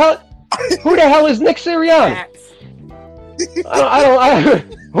 Who the hell? Who the hell is Nick Sirianni? I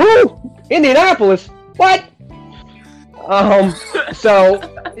don't. Who? Indianapolis? What? So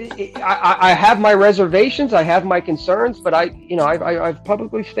I have my reservations. I have my concerns, but I've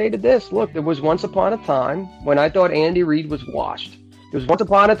publicly stated this. Look, there was once upon a time when I thought Andy Reid was washed. There was once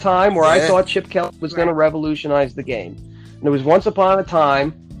upon a time where I thought Chip Kelly was going to revolutionize the game. And there was once upon a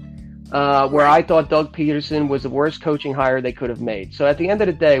time where I thought Doug Peterson was the worst coaching hire they could have made. So at the end of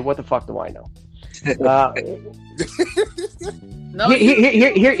the day, what the fuck do I know? I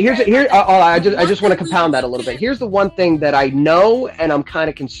just want to compound that a little bit. Here's the one thing that I know and I'm kind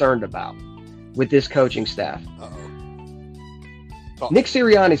of concerned about with this coaching staff. Nick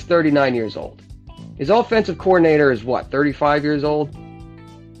Sirianni is 39 years old. His offensive coordinator is what, 35 years old?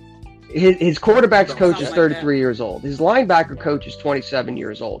 His quarterback's coach is 33 years old. His linebacker coach is 27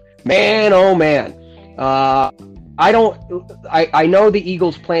 years old. Man, oh man. I know the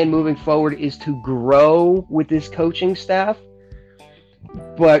Eagles' plan moving forward is to grow with this coaching staff,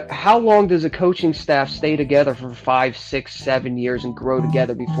 but how long does a coaching staff stay together for 5, 6, 7 years and grow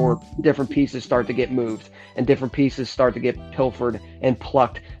together before different pieces start to get moved and different pieces start to get pilfered and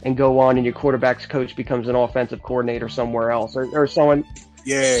plucked and go on, and your quarterback's coach becomes an offensive coordinator somewhere else or someone?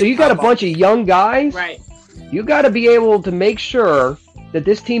 Yeah. So you got a bunch of young guys. Right. You got to be able to make sure that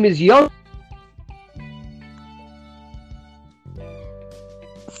this team is young.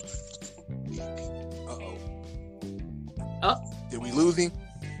 Did we lose him?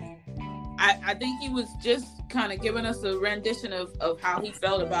 I think he was just kind of giving us a rendition of how he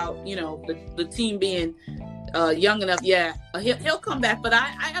felt about, the team being young enough. Yeah, he'll come back. But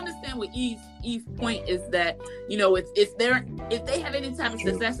I understand what Eve's point is that, if they have any type of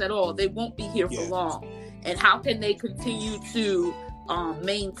success at all, they won't be here for long. And how can they continue to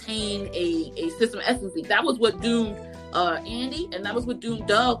maintain a system of excellence? That was what doomed Andy, and that was what doomed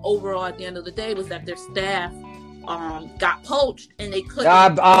Doug overall at the end of the day, was that their staff got poached and they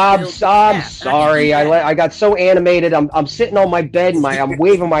couldn't. I'm sorry. I got so animated. I'm sitting on my bed and I'm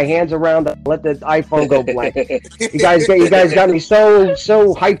waving my hands around to let the iPhone go blank. You guys got me so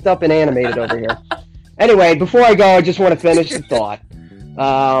hyped up and animated over here. Anyway, before I go, I just want to finish the thought.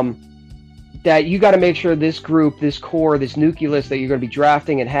 That you got to make sure this group, this core, this nucleus that you're going to be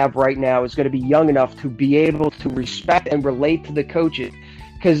drafting and have right now is going to be young enough to be able to respect and relate to the coaches.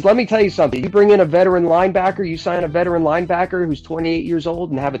 Because let me tell you something, you bring in a veteran linebacker, you sign a veteran linebacker who's 28 years old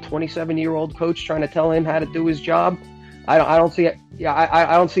and have a 27-year-old coach trying to tell him how to do his job. I don't see it. Yeah,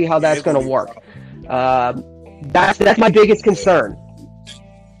 I don't see how that's going to work. That's my biggest concern.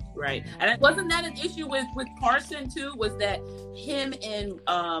 Right. And wasn't that an issue with Carson too? Was that him and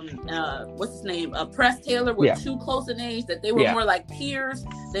what's his name? Press Taylor were too close in age, that they were more like peers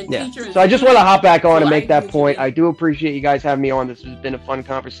than teacher and So I just want to hop back on and make that point. I do appreciate you guys having me on. This has been a fun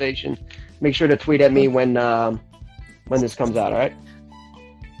conversation. Make sure to tweet at me when this comes out, all right?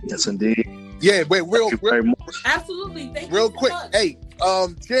 Yes, indeed. Yeah, wait, real absolutely. Thank real you so quick. much. Hey,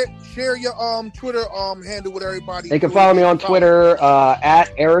 share your Twitter handle with everybody. They can follow me on Twitter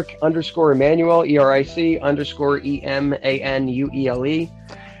at Eric_Emanuel, ERIC_EMANUELE.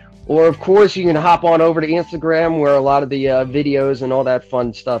 Or of course you can hop on over to Instagram where a lot of the videos and all that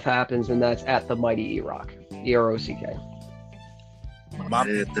fun stuff happens, and that's at the Mighty E-Rock, EROCK.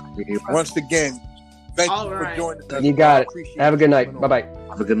 Once again, thank you for joining us. You got it. Have a good night. Bye-bye.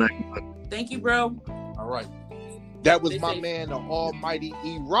 Have a good night. Thank you, bro. All right. That was my man, the almighty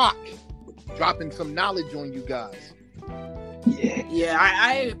E-Rock, dropping some knowledge on you guys. Yeah,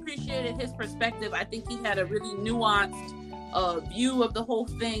 I appreciated his perspective. I think he had a really nuanced view of the whole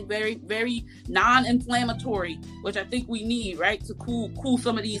thing, very, very non-inflammatory, which I think we need, right, to cool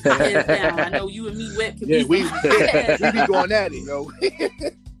some of these hot heads down. I know you and me, Whip, can be we be going at it, yo.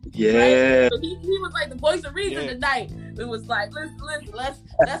 Yeah. Right? So he was like the voice of reason tonight. It was like, listen, let's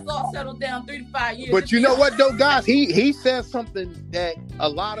all settle down 3 to 5 years. But you know what, though, guys? He said something that a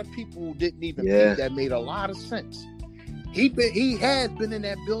lot of people didn't even think that made a lot of sense. He has been in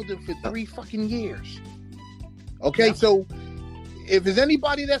that building for 3 fucking years. Okay, so if there's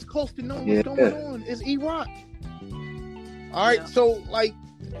anybody that's close to knowing what's going on, it's E-Rock. All right, so like,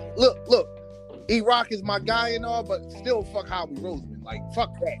 look, E-Rock is my guy and all, but still, fuck Howie Roseman. Like,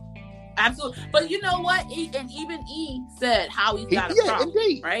 fuck that. Absolutely. But you know what? And even E said Howie's got a problem,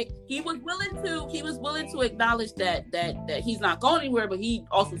 indeed. Right? He was willing to acknowledge that he's not going anywhere, but he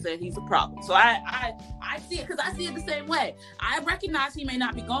also said he's a problem. So I see it, because I see it the same way. I recognize he may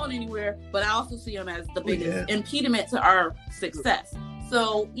not be going anywhere, but I also see him as the biggest impediment to our success.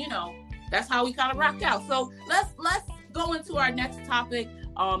 So, that's how we kind of rock out. So let's go into our next topic.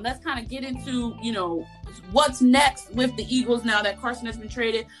 Let's kind of get into, what's next with the Eagles now that Carson has been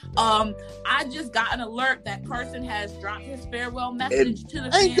traded. I just got an alert that Carson has dropped his farewell message to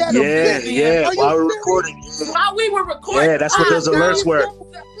the fans. While we're recording. While we were recording. Yeah, that's what those alerts were.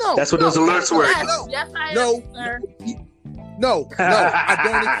 That's what those alerts were. Yes, I am, sir. No, I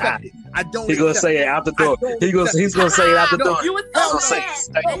don't accept it. I don't. He's gonna say it out the door. He's gonna say it out the door. You were so mad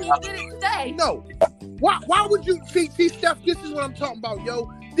that he didn't stay. No. Why would you see, Steph? This is what I'm talking about,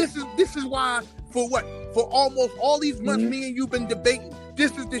 yo. This is why for almost all these months me and you've been debating.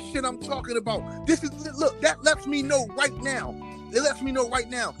 This is the shit I'm talking about. That lets me know right now. It lets me know right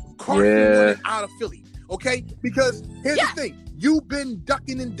now. Carson wanted out of Philly. Okay? Because here's the thing. You've been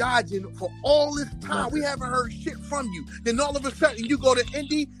ducking and dodging for all this time. We haven't heard shit from you. Then all of a sudden you go to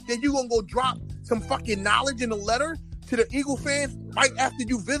Indy, then you gonna go drop some fucking knowledge in a letter to the Eagle fans right after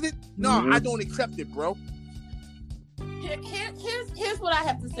you visit? No, I don't accept it, bro. Here's what I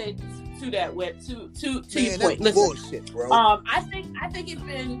have to say to that, to Man, your point. That's listen, bullshit, bro. I think it's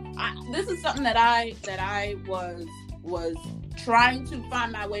been. This is something that I was trying to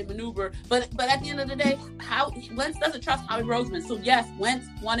find my way maneuver, but at the end of the day, Wentz doesn't trust Howie Roseman. So yes, Wentz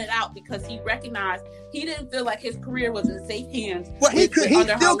wanted out because he recognized he didn't feel like his career was in safe hands. Well, he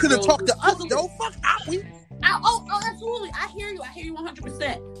still could have talked to us, though. Fuck Howie. Oh, absolutely. I hear you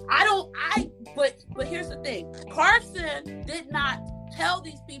 100%. But here's the thing. Carson did not tell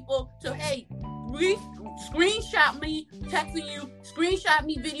these people to, hey, screenshot me texting you, screenshot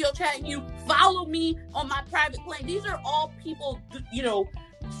me video chatting you, follow me on my private plane. These are all people,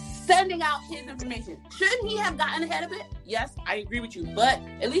 sending out his information. Shouldn't he have gotten ahead of it? Yes, I agree with you. But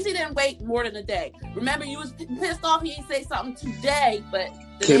at least he didn't wait more than a day. Remember, you was pissed off he didn't say something today, but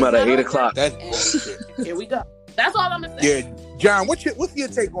came out at 8 o'clock. That's bullshit. Here we go. That's all I'm gonna say. Yeah, John, what's your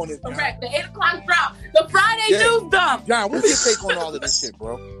take on this? John? Correct. The 8 o'clock drop. The Friday news dump. John, what's your take on all of this shit,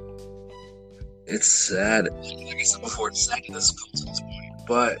 bro? It's sad. Like I said before, it's sad that this comes to this point.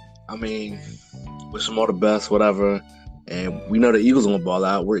 But I mean, wish them all the best, whatever. And we know the Eagles gonna ball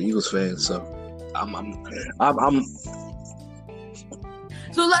out. We're Eagles fans, so I'm.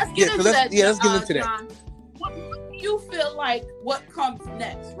 So let's get into that. Let's get into John. What do you feel like what comes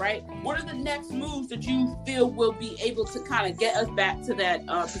next, right? What are the next moves that you feel will be able to kind of get us back to that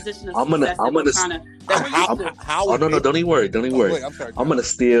position of success? No, don't even worry. Wait, I'm sorry. I'm gonna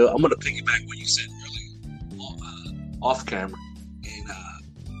piggyback what you said earlier off camera, and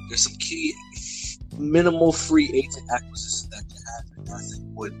there's some key minimal free agent acquisitions that can happen that I think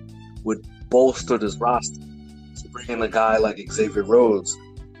would bolster this roster. So bringing a guy like Xavier Rhodes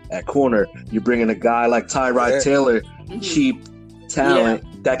at corner, you bring in a guy like Tyrod Taylor, cheap talent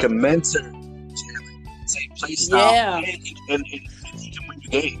that can mentor same play style, and he can win you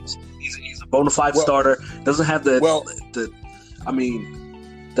games. He's a bona fide starter. Doesn't have the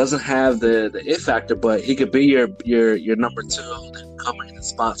it factor, but he could be your number two, come in and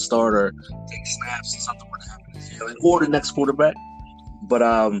spot starter, take snaps, and something would happen to Jalen or the next quarterback. But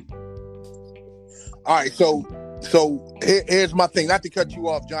all right, so here's my thing. Not to cut you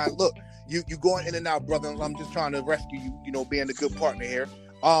off, John. Look, you going in and out, brother. I'm just trying to rescue you. Being a good partner here.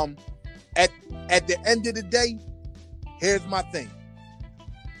 At the end of the day, here's my thing.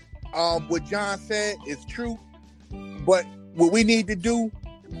 What John said is true, but what we need to do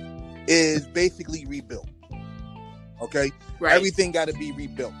is basically rebuild. Okay, right. Everything got to be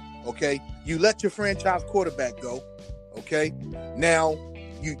rebuilt. Okay, you let your franchise quarterback go. Okay, now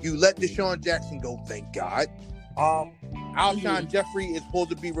you let Deshaun Jackson go. Thank God. Alshon Jeffrey is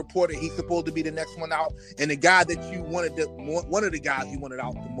supposed to be reported. He's supposed to be the next one out. And the guy that you wanted, one of the guys you wanted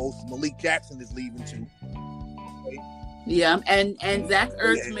out the most, Malik Jackson, is leaving too. Okay. Yeah, and Zach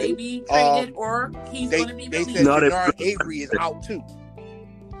Ertz may be traded or he's going to be released. They said Bernard Avery is out too.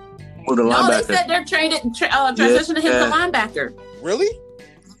 Well, the linebacker. They said they're transitioning him to linebacker. Really?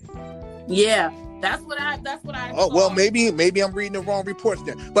 Yeah. That's what I Oh, well, maybe I'm reading the wrong reports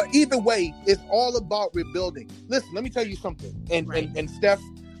then. But either way, it's all about rebuilding. Listen, let me tell you something. And Steph,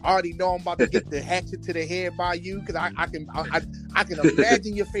 I already know I'm about to get the hatchet to the head by you because I can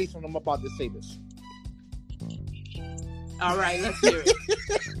imagine your face when I'm about to say this. All right, let's hear it.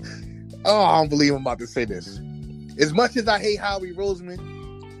 Oh, I don't believe I'm about to say this. As much as I hate Howie Roseman,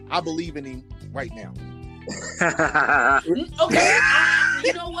 I believe in him right now. Okay,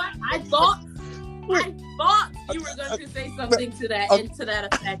 you know what? I thought you were going to say something to that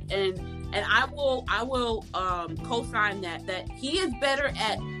effect, and I will co-sign that he is better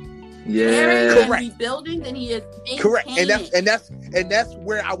at carrying and rebuilding than he is maintaining. Correct, and that's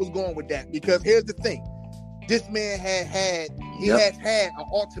where I was going with that, because here's the thing: this man has had an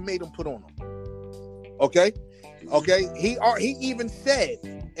ultimatum put on him. Okay, he even said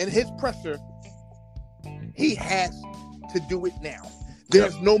in his presser He has to do it now.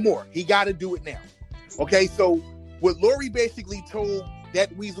 There's no more. He got to do it now. Okay, so what Lori basically told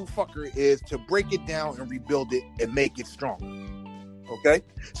that weasel fucker is to break it down and rebuild it and make it strong. Okay,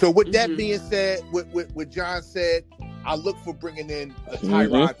 so with that being said, what John said, I look for bringing in a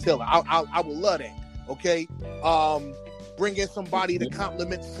Tyrod Taylor. I would love that. Okay, bring in somebody to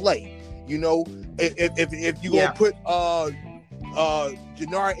complement Slay. You know, if you gonna put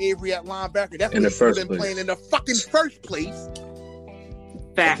Jannard Avery at linebacker, that's what he's been playing in the fucking first place.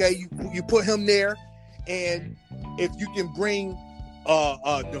 Fact. Okay, you put him there, and if you can bring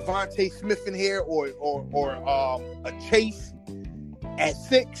Devontae Smith in here or a Chase at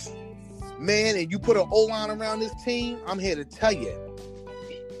 6, man, and you put an O-line around this team, I'm here to tell you,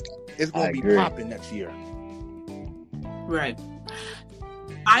 it's going to be popping next year. Right.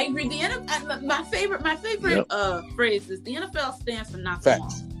 I agree. The NFL, my favorite phrase is the NFL stands for not for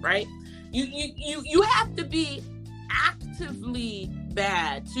long, right? You have to be actively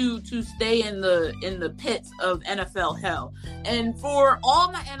bad to stay in the pits of NFL hell. And for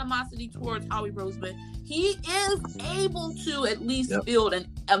all my animosity towards Howie Roseman, he is able to at least build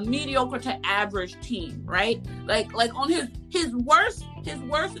a mediocre to average team, right? Like on his worst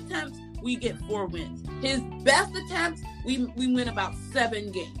attempts, we get 4 wins. His best attempts, we win about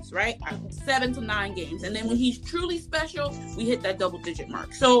 7 games, right? 7 to 9 games. And then when he's truly special, we hit that double-digit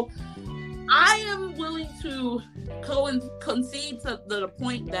mark. So I am willing to concede to the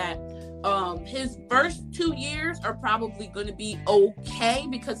point that his first 2 years are probably going to be okay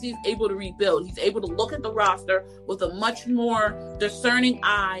because he's able to rebuild. He's able to look at the roster with a much more discerning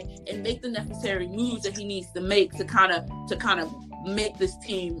eye and make the necessary moves that he needs to make to kind of make this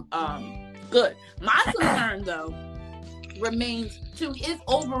team good. My concern, though, remains to his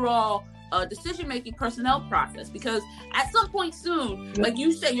overall decision-making personnel process, because at some point soon, like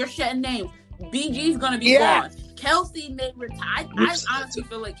you say, you're shedding names. BG's going to be gone. Kelsey may retire. I honestly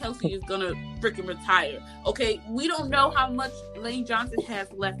feel like Kelsey is going to freaking retire. Okay, we don't know how much Lane Johnson has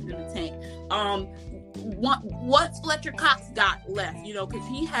left in the tank. What's Fletcher Cox got left? You know, because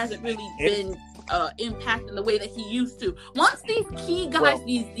he hasn't really been impacting the way that he used to. Once these key guys,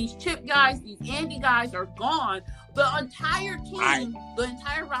 these Chip guys, these Andy guys are gone, the entire team, the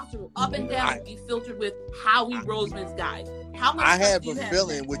entire roster, up and down, will be filtered with Howie Roseman's guys. How much I have a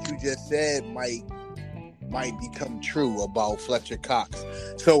feeling what you just said might become true about Fletcher Cox.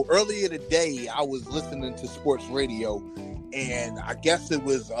 So earlier today, I was listening to sports radio, and I guess it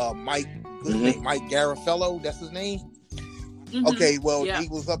was Mike Garafolo. That's his name. Mm-hmm. Okay, well, he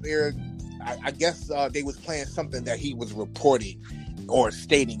was up there. I guess they was playing something that he was reporting or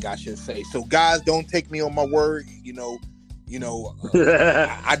stating, I should say. So guys, don't take me on my word. You know,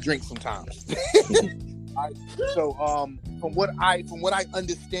 I drink sometimes. Right. So from what I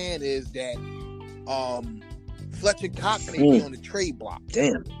understand is that Fletcher Cox may be on the trade block.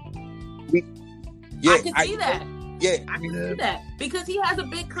 Damn. I can see that. Yeah, I can see that because he has a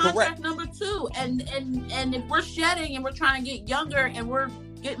big contract number 2, and if we're shedding and we're trying to get younger and we're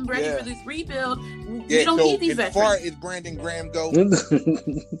getting ready for this rebuild, we don't need these veterans. As far as Brandon Graham go,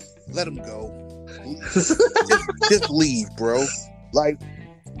 let him go. just leave, bro. Like,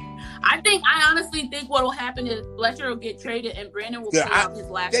 I honestly think what will happen is Fletcher will get traded and Brandon will play out his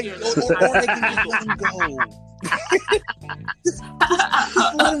last year. Or they can just let him go. just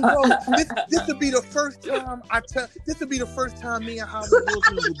let him go. This will be the first time this will be the first time me and Howie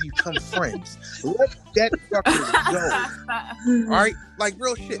Roseman will become friends. Let that fucker go. All right, like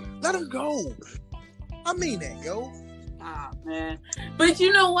real shit. Let him go. I mean that, yo. Ah, man. But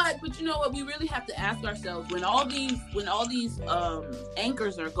you know what? We really have to ask ourselves, when all these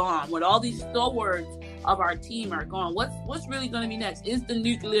anchors are gone, when all these stalwarts of our team are gone, what's really going to be next? Is the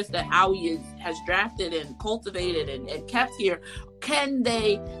nucleus that Howie has drafted and cultivated and kept here, can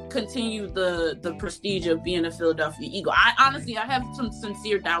they continue the prestige of being a Philadelphia Eagle? I have some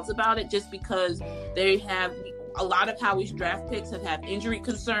sincere doubts about it, just because they have a lot of Howie's draft picks have had injury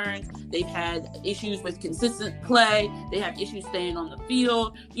concerns. They've had issues with consistent play. They have issues staying on the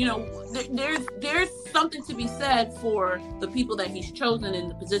field. You know, there's something to be said for the people that he's chosen in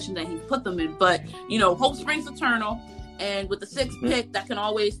the position that he's put them in. But, you know, hope springs eternal. And with the 6th pick, that can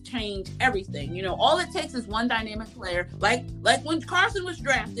always change everything. You know, all it takes is one dynamic player, like when Carson was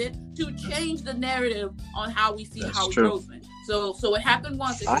drafted, to change the narrative on how we see Howie Roseman. So it happened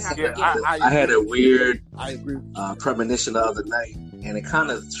once. I had a weird premonition the other night, and it kind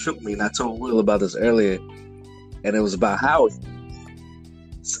of shook me. And I told Will about this earlier, and it was about Howie.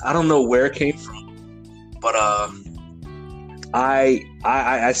 I don't know where it came from, but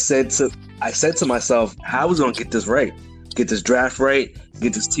I said to myself, Howie's gonna get this right, get this draft right,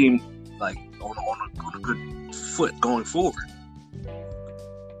 get this team like on a good foot going forward.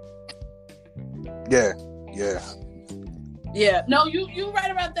 Yeah. No, you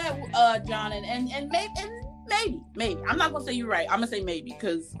right about that, John, and maybe. I'm not gonna say you're right. I'm gonna say maybe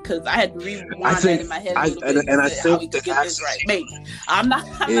because I had to rewind that in my head a little bit. And I think that that's right. Maybe I'm not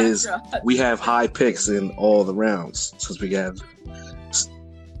sure. We have high picks in all the rounds since we have.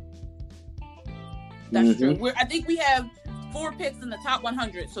 That's true. I think we have 4 picks in the top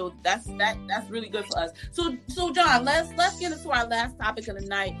 100, so that's really good for us. So John, let's get into our last topic of the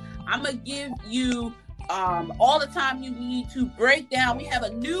night. I'm gonna give you all the time you need to break down. We have a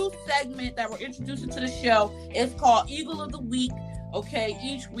new segment that we're introducing to the show. It's called Eagle of the Week. Okay,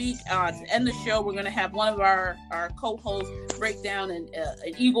 each week to end the show, we're going to have one of our co-hosts break down an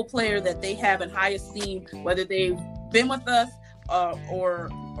Eagle player that they have in high esteem, whether they've been with us or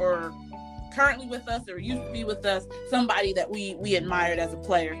currently with us or used to be with us, somebody that we admired as a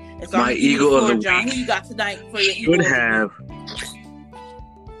player. And so my Eagle of the John, Week who you got tonight for your Eagle should have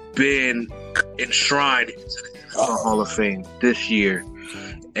been enshrined into the NFL Hall of Fame this year.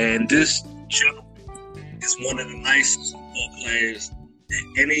 And this gentleman is one of the nicest football players that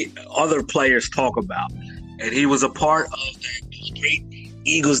any other players talk about. And he was a part of that great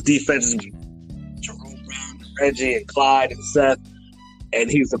Eagles defense, Jerome Brown, Reggie, and Clyde, and Seth.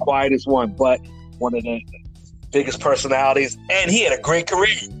 And he's the quietest one, but one of the biggest personalities. And he had a great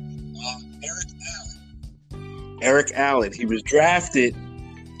career. Eric Allen. He was drafted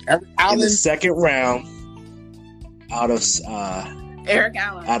in the second round out of Eric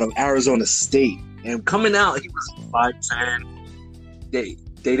Allen out of Arizona State, and coming out he was 5'10". They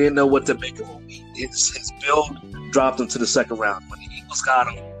didn't know what to make of him. His build dropped him to the second round. When the Eagles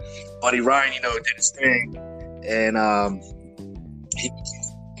got him, Buddy Ryan, did his thing, and he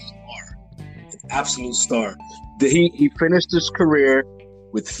became an absolute star. He finished his career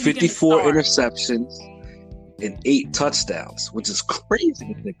with 54 interceptions and 8 touchdowns, which is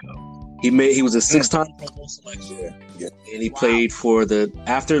crazy to think of. He was a 6-time Pro Bowl selection, and he played for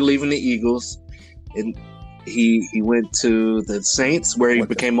after leaving the Eagles, and he went to the Saints where he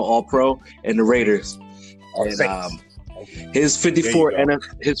became an All-Pro, and the Raiders. And his 54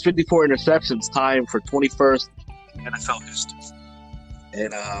 interceptions tie him for 21st in NFL history.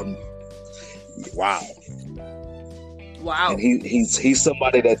 And wow. And he's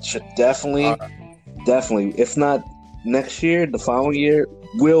somebody that should definitely, if not next year, the following year,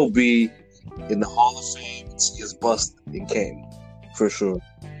 will be in the Hall of Fame and see his bust in Canton, for sure.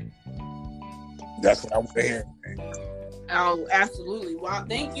 That's what I want to hear. Oh, absolutely. Wow.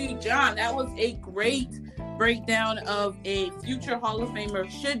 Thank you, John. That was a great breakdown of a future Hall of Famer,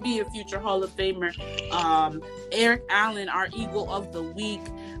 should be a future Hall of Famer. Eric Allen, our Eagle of the Week.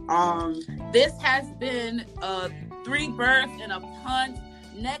 This has been 3 Birds and a Punt.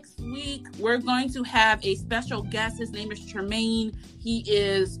 Next week, we're going to have a special guest. His name is Tremaine. He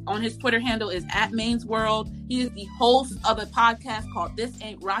is, on his Twitter handle, is @MainsWorld. He is the host of a podcast called This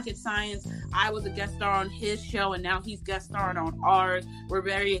Ain't Rocket Science. I was a guest star on his show, and now he's guest starring on ours. We're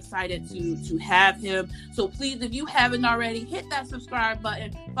very excited to have him. So please, if you haven't already, hit that subscribe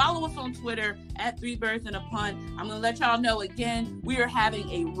button. Follow us on Twitter @3 Birds and a Punt. I'm going to let y'all know again, we are having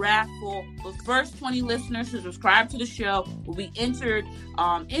a raffle. The first 20 listeners who subscribe to the show will be entered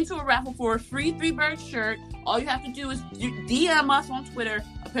into a raffle for a free 3 Birds shirt. All you have to do is DM us on Twitter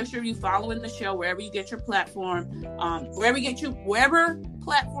a picture of you following the show wherever you get your platform, wherever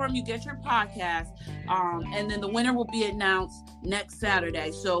platform you get your podcast, and then the winner will be announced next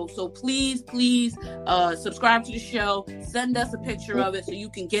Saturday. So please subscribe to the show, send us a picture of it so you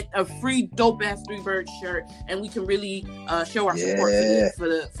can get a free dope ass 3 Birds shirt, and we can really show our support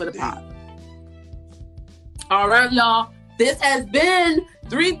for the pod. All right, y'all. This has been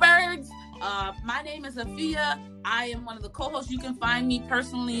 3 Birds. My name is Afia. I am one of the co-hosts. You can find me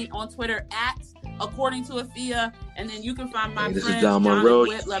personally on Twitter @AccordingToAfia, and then you can find my this friend is John Monroe.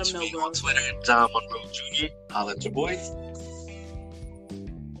 Witt. Let him know, bro. On Twitter, John Monroe Jr. Holla at your boy.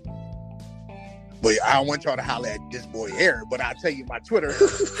 But I don't want y'all to holler at this boy here, but I'll tell you my Twitter.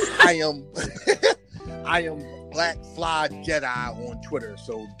 I am Black Fly Jedi on Twitter,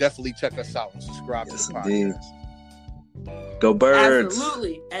 so definitely check us out and subscribe to the podcast. Indeed. Go Birds.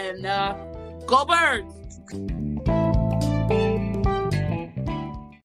 Absolutely. And go Birds.